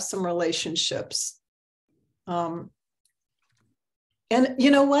 you have some relationships. And you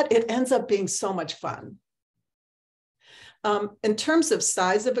know what? It ends up being so much fun. In terms of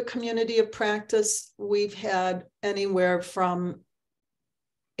size of a community of practice, we've had anywhere from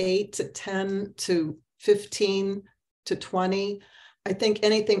 8 to 10 to 15 to 20. I think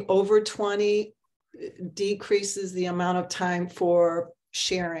anything over 20 decreases the amount of time for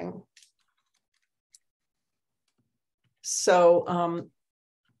sharing. So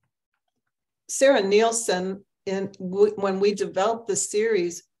Sarah Nielsen, when we developed the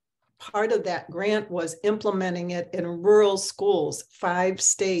series, part of that grant was implementing it in rural schools, 5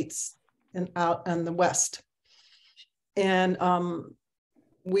 states and out in the West. And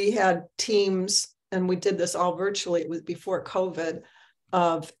we had teams, and we did this all virtually. It was before COVID,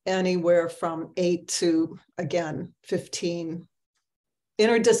 of anywhere from 8 to, again, 15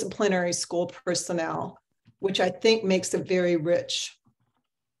 interdisciplinary school personnel, which I think makes it very rich.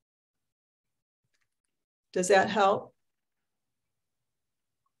 Does that help?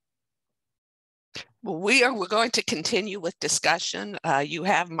 Well, we're going to continue with discussion. You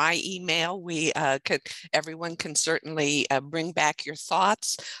have my email. Everyone can certainly bring back your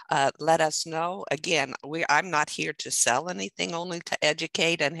thoughts. Let us know. Again, I'm not here to sell anything, only to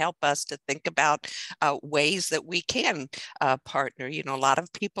educate and help us to think about ways that we can partner. You know, a lot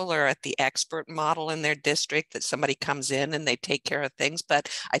of people are at the expert model in their district, that somebody comes in and they take care of things. But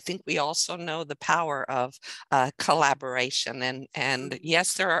I think we also know the power of collaboration. And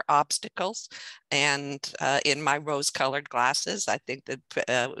yes, there are obstacles. And in my rose-colored glasses, I think that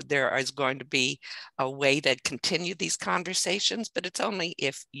there is going to be a way to continue these conversations, but it's only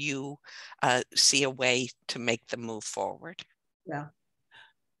if you see a way to make them move forward. Yeah.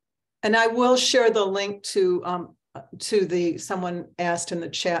 And I will share the link to someone asked in the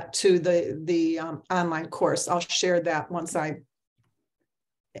chat, to the online course. I'll share that once I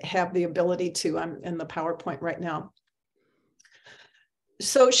have the ability to. I'm in the PowerPoint right now.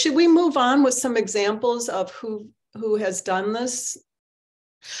 So should we move on with some examples of who has done this?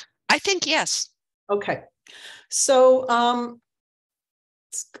 I think yes. Okay. So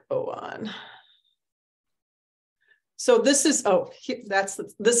let's go on. So this is,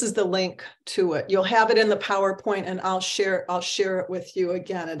 this is the link to it. You'll have it in the PowerPoint, and I'll share it with you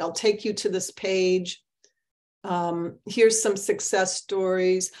again. And I'll take you to this page. Here's some success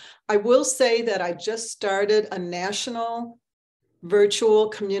stories. I will say that I just started a national virtual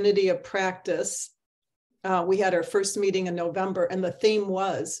community of practice. We had our first meeting in November, and the theme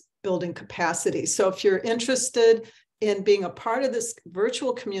was building capacity. So if you're interested in being a part of this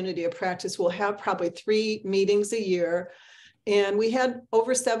virtual community of practice, we'll have probably 3 meetings a year. And we had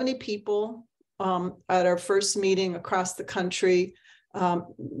over 70 people at our first meeting across the country.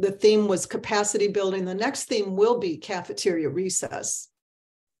 The theme was capacity building. The next theme will be cafeteria recess.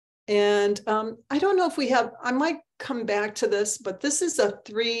 And I don't know if we have, I might come back to this, but this is a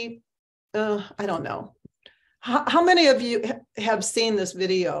 3, I don't know. How many of you have seen this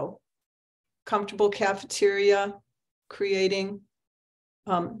video? Comfortable cafeteria creating.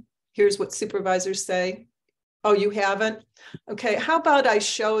 Here's what supervisors say. Oh, you haven't? Okay, how about I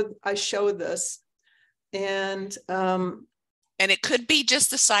show this, and it could be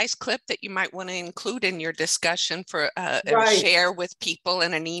just a size clip that you might want to include in your discussion for right. or share with people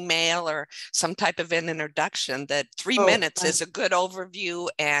in an email or some type of an introduction. That 3 minutes is a good overview,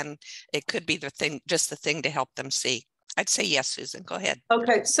 and it could be just the thing to help them see. I'd say yes, Susan, go ahead.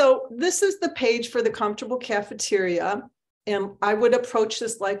 Okay, so this is the page for the comfortable cafeteria, and I would approach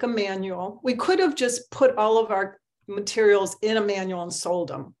this like a manual. We could have just put all of our materials in a manual and sold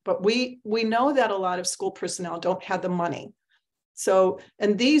them, but we know that a lot of school personnel don't have the money. So,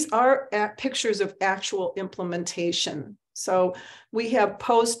 and these are pictures of actual implementation. So we have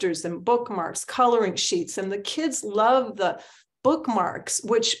posters and bookmarks, coloring sheets, and the kids love the bookmarks,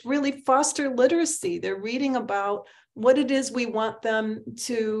 which really foster literacy. They're reading about what it is we want them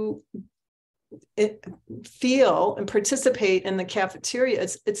to feel and participate in the cafeteria.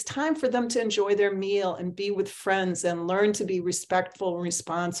 It's time for them to enjoy their meal and be with friends and learn to be respectful and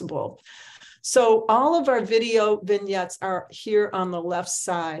responsible. So all of our video vignettes are here on the left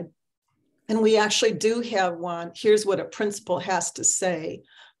side. And we actually do have one. Here's what a principal has to say.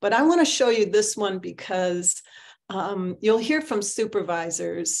 But I want to show you this one because you'll hear from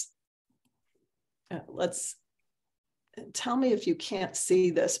supervisors. Let's tell me if you can't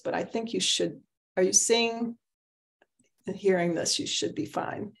see this, but I think you should. Are you seeing and hearing this? You should be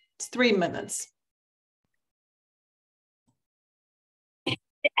fine. It's 3 minutes.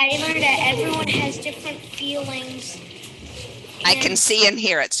 I learned that everyone has different feelings. I can see and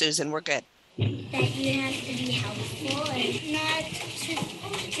hear it, Susan. We're good. That you have to be helpful and not to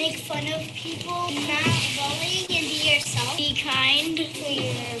make fun of people, not bully, and be yourself. Be kind to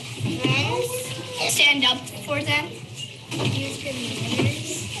your friends. Stand up for them. Use good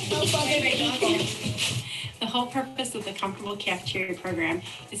manners. Help other people. The whole purpose of the Comfortable Cafeteria program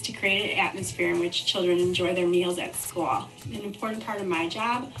is to create an atmosphere in which children enjoy their meals at school. An important part of my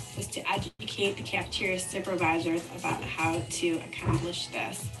job was to educate the cafeteria supervisors about how to accomplish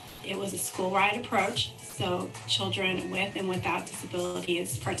this. It was a school-wide approach, so children with and without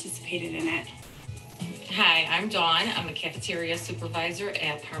disabilities participated in it. Hi, I'm Dawn. I'm a cafeteria supervisor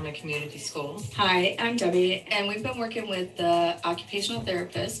at Parma Community School. Hi, I'm Debbie, and we've been working with the occupational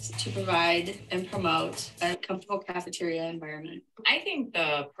therapist to provide and promote a comfortable cafeteria environment. I think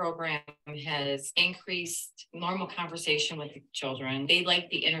the program has increased normal conversation with the children. They like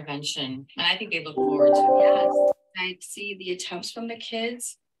the intervention, and I think they look forward to it. Yes, I see the attempts from the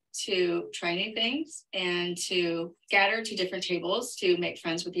kids to try new things and to scatter to different tables to make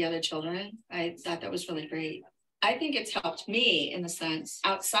friends with the other children. I thought that was really great. I think it's helped me in the sense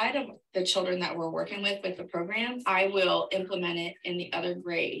outside of the children that we're working with the program, I will implement it in the other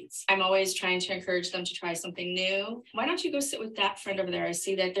grades. I'm always trying to encourage them to try something new. Why don't you go sit with that friend over there? I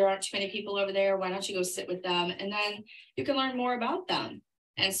see that there aren't too many people over there. Why don't you go sit with them? And then you can learn more about them.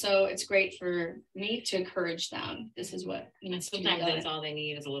 And so it's great for me to encourage them. This is what needs to be done. Sometimes that's all they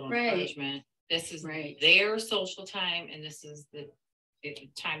need is a little encouragement. This is their social time, and this is the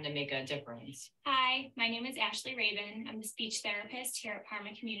time to make a difference. Hi, my name is Ashley Raven. I'm the speech therapist here at Parma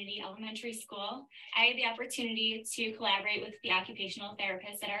Community Elementary School. I had the opportunity to collaborate with the occupational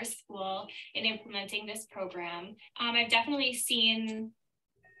therapists at our school in implementing this program. I've definitely seen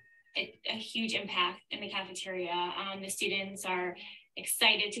a huge impact in the cafeteria. The students are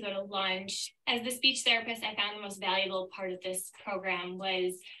excited to go to lunch. As the speech therapist, I found the most valuable part of this program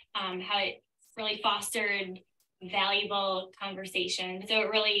was how it really fostered valuable conversation. So it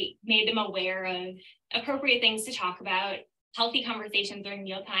really made them aware of appropriate things to talk about. Healthy conversations during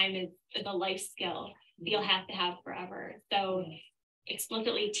mealtime is a life skill that you'll have to have forever. So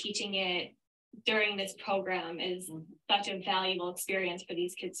explicitly teaching it during this program is such a valuable experience for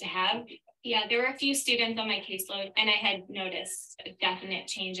these kids to have. Yeah, there were a few students on my caseload, and I had noticed a definite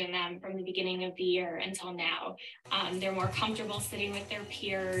change in them from the beginning of the year until now. They're more comfortable sitting with their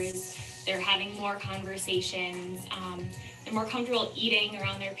peers. They're having more conversations. They're more comfortable eating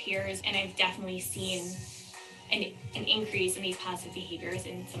around their peers, and I've definitely seen an increase in these positive behaviors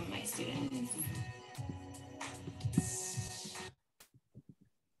in some of my students.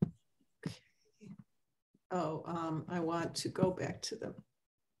 I want to go back to the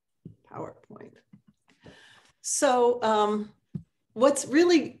PowerPoint. So what's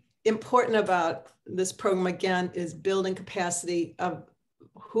really important about this program, again, is building capacity of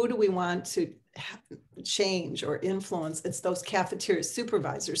who do we want to change or influence. It's those cafeteria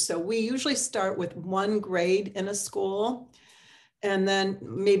supervisors. So we usually start with one grade in a school and then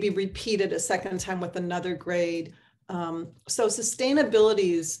maybe repeat it a second time with another grade. So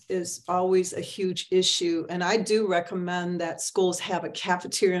sustainability is always a huge issue. And I do recommend that schools have a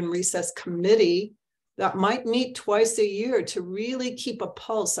cafeteria and recess committee that might meet twice a year to really keep a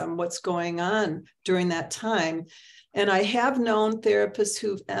pulse on what's going on during that time. And I have known therapists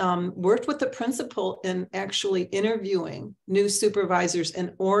who've worked with the principal in actually interviewing new supervisors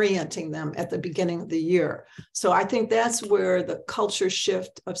and orienting them at the beginning of the year. So I think that's where the culture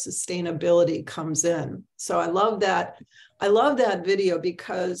shift of sustainability comes in. So I love that. I love that video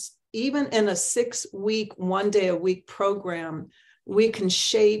because even in a 6-week, 1 day a week program, we can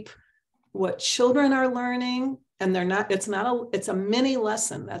shape what children are learning. And it's a mini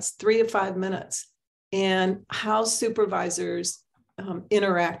lesson. That's 3 to 5 minutes. And how supervisors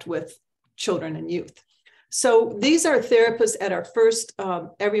interact with children and youth. So these are therapists at our first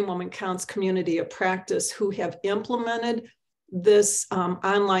Every Moment Counts community of practice who have implemented this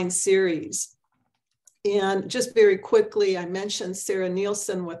online series. And just very quickly, I mentioned Sarah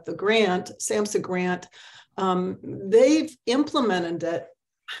Nielsen with the grant, SAMHSA grant. They've implemented it,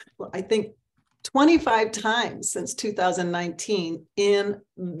 I think, 25 times since 2019 in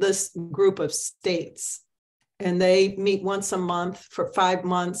this group of states. And they meet once a month for 5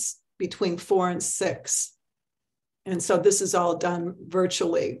 months between 4 and 6. And so this is all done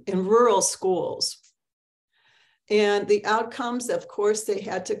virtually in rural schools. And the outcomes, of course, they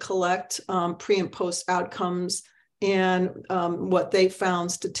had to collect pre and post outcomes and what they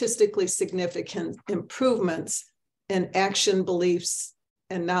found statistically significant improvements in action, beliefs,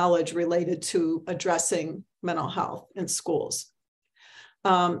 and knowledge related to addressing mental health in schools.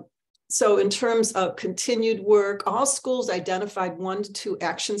 So in terms of continued work, all schools identified 1 to 2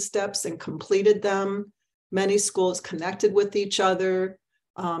 action steps and completed them. Many schools connected with each other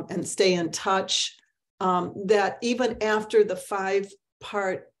and stay in touch. That even after the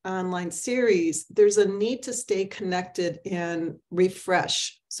 5-part online series, there's a need to stay connected and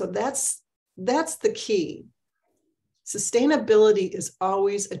refresh. So that's the key. Sustainability is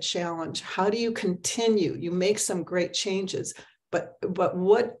always a challenge. How do you continue? You make some great changes, but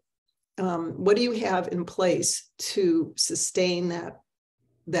what do you have in place to sustain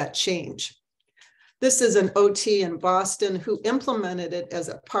that change? This is an OT in Boston who implemented it as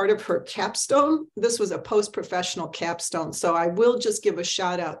a part of her capstone. This was a post-professional capstone. So I will just give a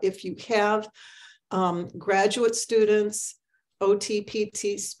shout out. If you have graduate students, OT,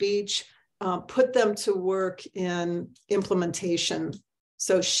 PT, speech, put them to work in implementation.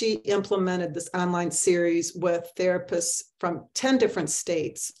 So she implemented this online series with therapists from 10 different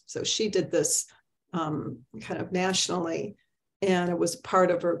states. So she did this kind of nationally, and it was part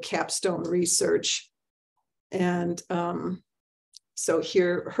of her capstone research. And So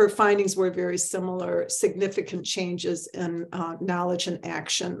here, her findings were very similar: significant changes in knowledge and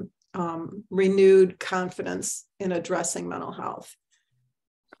action, renewed confidence in addressing mental health.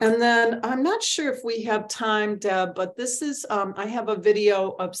 And then I'm not sure if we have time, Deb, but this is, I have a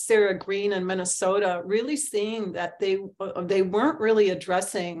video of Sarah Green in Minnesota, really seeing that they weren't really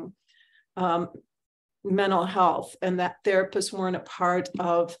addressing mental health, and that therapists weren't a part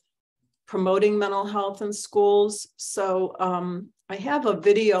of promoting mental health in schools. So I have a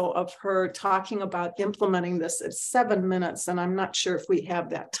video of her talking about implementing this. It's 7 minutes, and I'm not sure if we have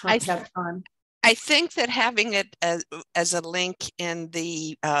that time. I think that having it as a link in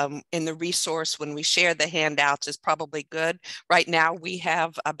the resource when we share the handouts is probably good. Right now we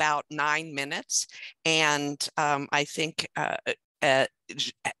have about 9 minutes, and I think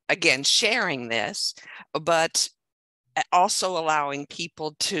again, sharing this, but also allowing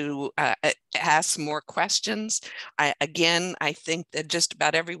people to ask more questions. I think that just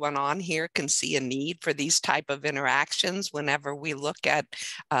about everyone on here can see a need for these type of interactions whenever we look at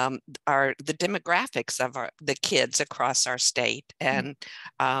the demographics of the kids across our state, and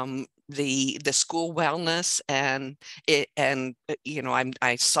the school wellness, and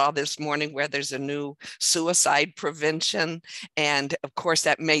I saw this morning where there's a new suicide prevention, and of course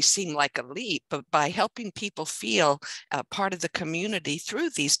that may seem like a leap, but by helping people feel part of the community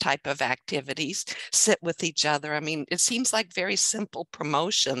through these type of activities, sit with each other. I mean, it seems like very simple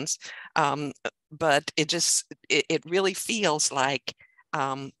promotions, but it really feels like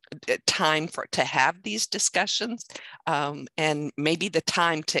time to have these discussions, and maybe the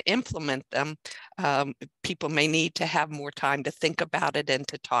time to implement them. People may need to have more time to think about it and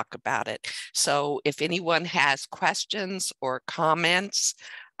to talk about it. So if anyone has questions or comments,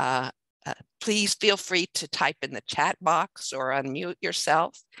 please feel free to type in the chat box or unmute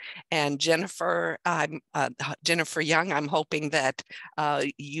yourself. And Jennifer Young, I'm hoping that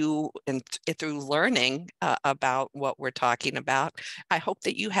you, through learning about what we're talking about, I hope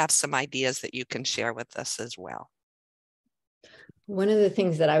that you have some ideas that you can share with us as well. One of the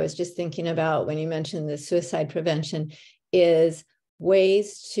things that I was just thinking about when you mentioned the suicide prevention is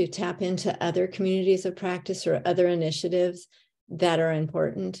ways to tap into other communities of practice or other initiatives that are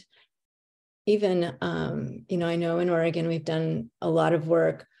important. Even, I know in Oregon, we've done a lot of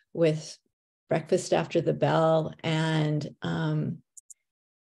work with breakfast after the bell and,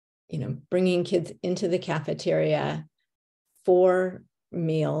 bringing kids into the cafeteria for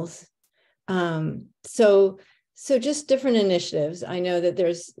meals. So just different initiatives. I know that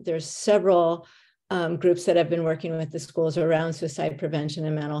there's several groups that have been working with the schools around suicide prevention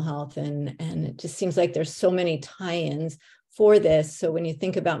and mental health, and it just seems like there's so many tie-ins for this. So when you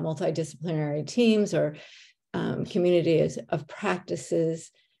think about multidisciplinary teams or communities of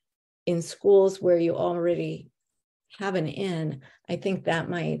practices in schools where you already have an in, I think that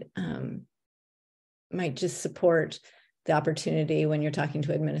might just support the opportunity when you're talking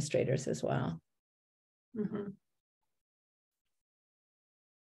to administrators as well. Mm-hmm.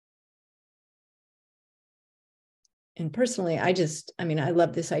 And personally, I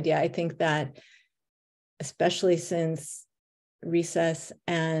love this idea. I think that especially since recess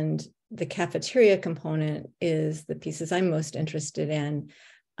and the cafeteria component is the pieces I'm most interested in,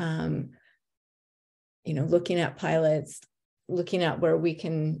 looking at pilots, looking at where we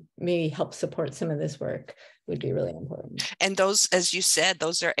can maybe help support some of this work would be really important. And those, as you said,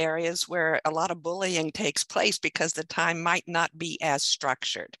 those are areas where a lot of bullying takes place because the time might not be as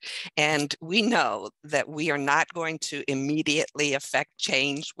structured. And we know that we are not going to immediately affect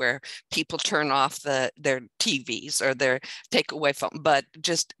change where people turn off their TVs or their takeaway phone, but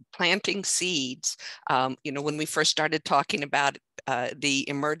just planting seeds. When we first started talking about the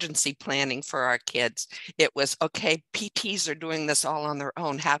emergency planning for our kids, it was, okay, PTs are doing this all on their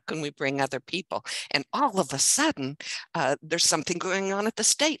own. How can we bring other people? And all of a sudden, there's something going on at the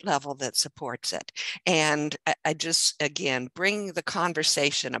state level that supports it. And I just, again, bring the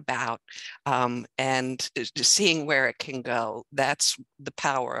conversation about and just seeing where it can go. That's the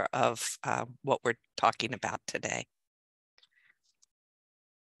power of what we're talking about today.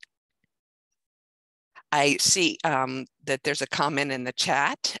 I see that there's a comment in the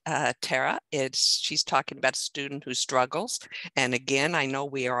chat, Tara. She's talking about a student who struggles. And again, I know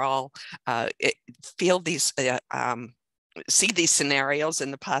we are all feel these, see these scenarios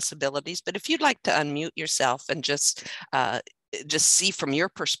and the possibilities, but if you'd like to unmute yourself and just see from your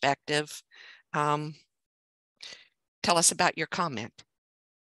perspective, tell us about your comment.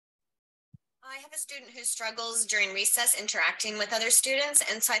 I have a student who struggles during recess interacting with other students.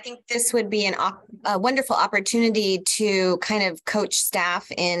 And so I think this would be a wonderful opportunity to kind of coach staff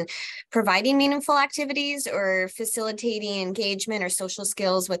in providing meaningful activities or facilitating engagement or social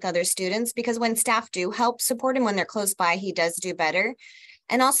skills with other students, because when staff do help support him when they're close by, he does do better.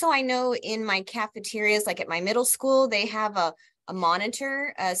 And also I know in my cafeterias, like at my middle school, they have a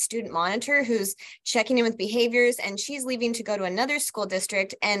monitor, a student monitor who's checking in with behaviors, and she's leaving to go to another school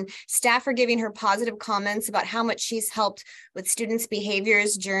district, and staff are giving her positive comments about how much she's helped with students'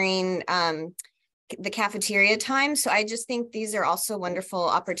 behaviors during the cafeteria time. So I just think these are also wonderful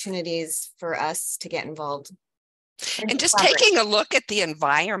opportunities for us to get involved. And just taking a look at the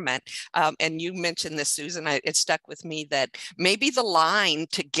environment, and you mentioned this, Susan, it stuck with me that maybe the line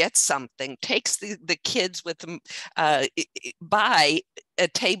to get something takes the kids with them by a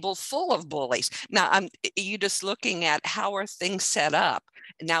table full of bullies. Now, you just looking at how are things set up.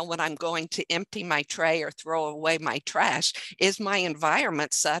 Now, when I'm going to empty my tray or throw away my trash, is my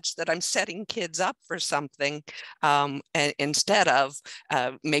environment such that I'm setting kids up for something instead of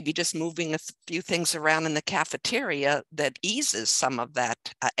maybe just moving a few things around in the cafeteria that eases some of that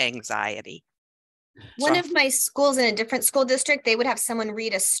anxiety? One of my schools in a different school district, they would have someone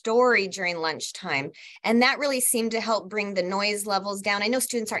read a story during lunchtime. And that really seemed to help bring the noise levels down. I know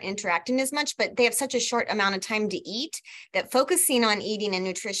students aren't interacting as much, but they have such a short amount of time to eat that focusing on eating and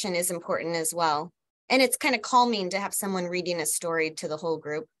nutrition is important as well. And it's kind of calming to have someone reading a story to the whole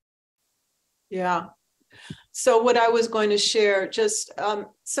group. Yeah. So what I was going to share, just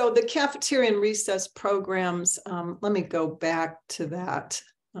so the cafeteria and recess programs, let me go back to that.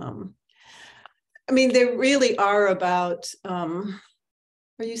 I mean, they really are about, are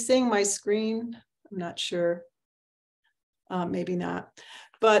you seeing my screen? I'm not sure. Maybe not.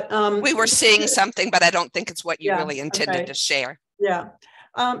 But we were seeing something, but I don't think it's what you really intended to share. Yeah.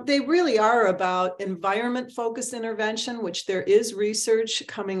 They really are about environment-focused intervention, which there is research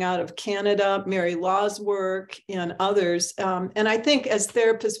coming out of Canada, Mary Law's work and others. And I think as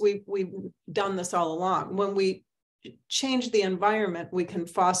therapists, we've done this all along. When we change the environment, we can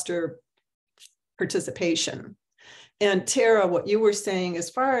foster participation. And Tara, what you were saying, as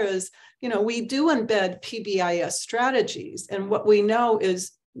far as, we do embed PBIS strategies. And what we know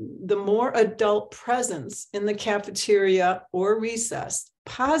is the more adult presence in the cafeteria or recess,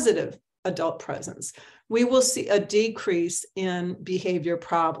 positive adult presence, we will see a decrease in behavior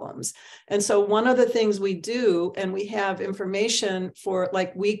problems. And so one of the things we do, and we have information for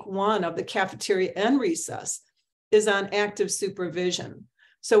like week 1 of the cafeteria and recess, is on active supervision.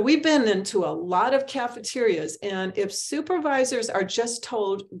 So we've been into a lot of cafeterias, and if supervisors are just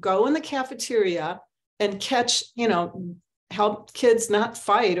told, go in the cafeteria and catch, help kids not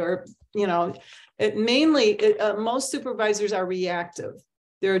fight, or, most supervisors are reactive.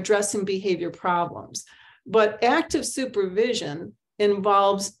 They're addressing behavior problems. But active supervision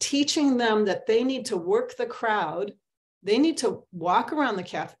involves teaching them that they need to work the crowd. They need to walk around the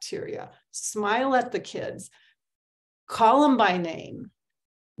cafeteria, smile at the kids, call them by name.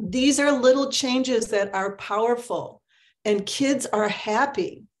 These are little changes that are powerful, and kids are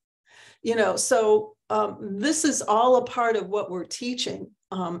happy. So this is all a part of what we're teaching.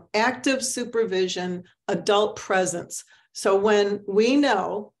 Active supervision, adult presence. So when we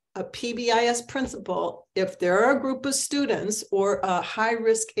know a PBIS principal, if there are a group of students or a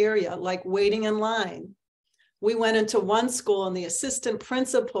high-risk area like waiting in line, we went into one school and the assistant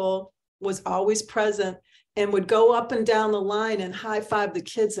principal was always present and would go up and down the line and high-five the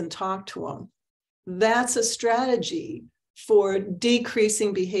kids and talk to them. That's a strategy for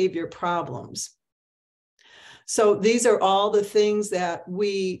decreasing behavior problems. So these are all the things that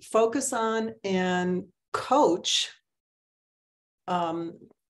we focus on and coach.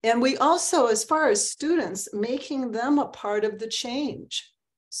 And we also, as far as students, making them a part of the change.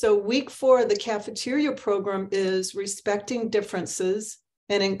 So week 4 of the cafeteria program is respecting differences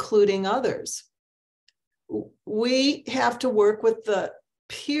and including others. We have to work with the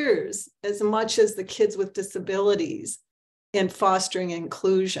peers as much as the kids with disabilities in fostering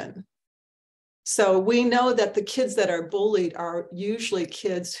inclusion. So we know that the kids that are bullied are usually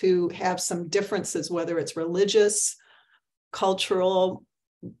kids who have some differences, whether it's religious, cultural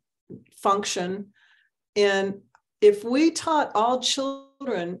function. And if we taught all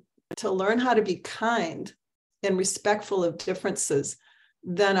children to learn how to be kind and respectful of differences,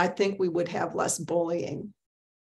 then I think we would have less bullying.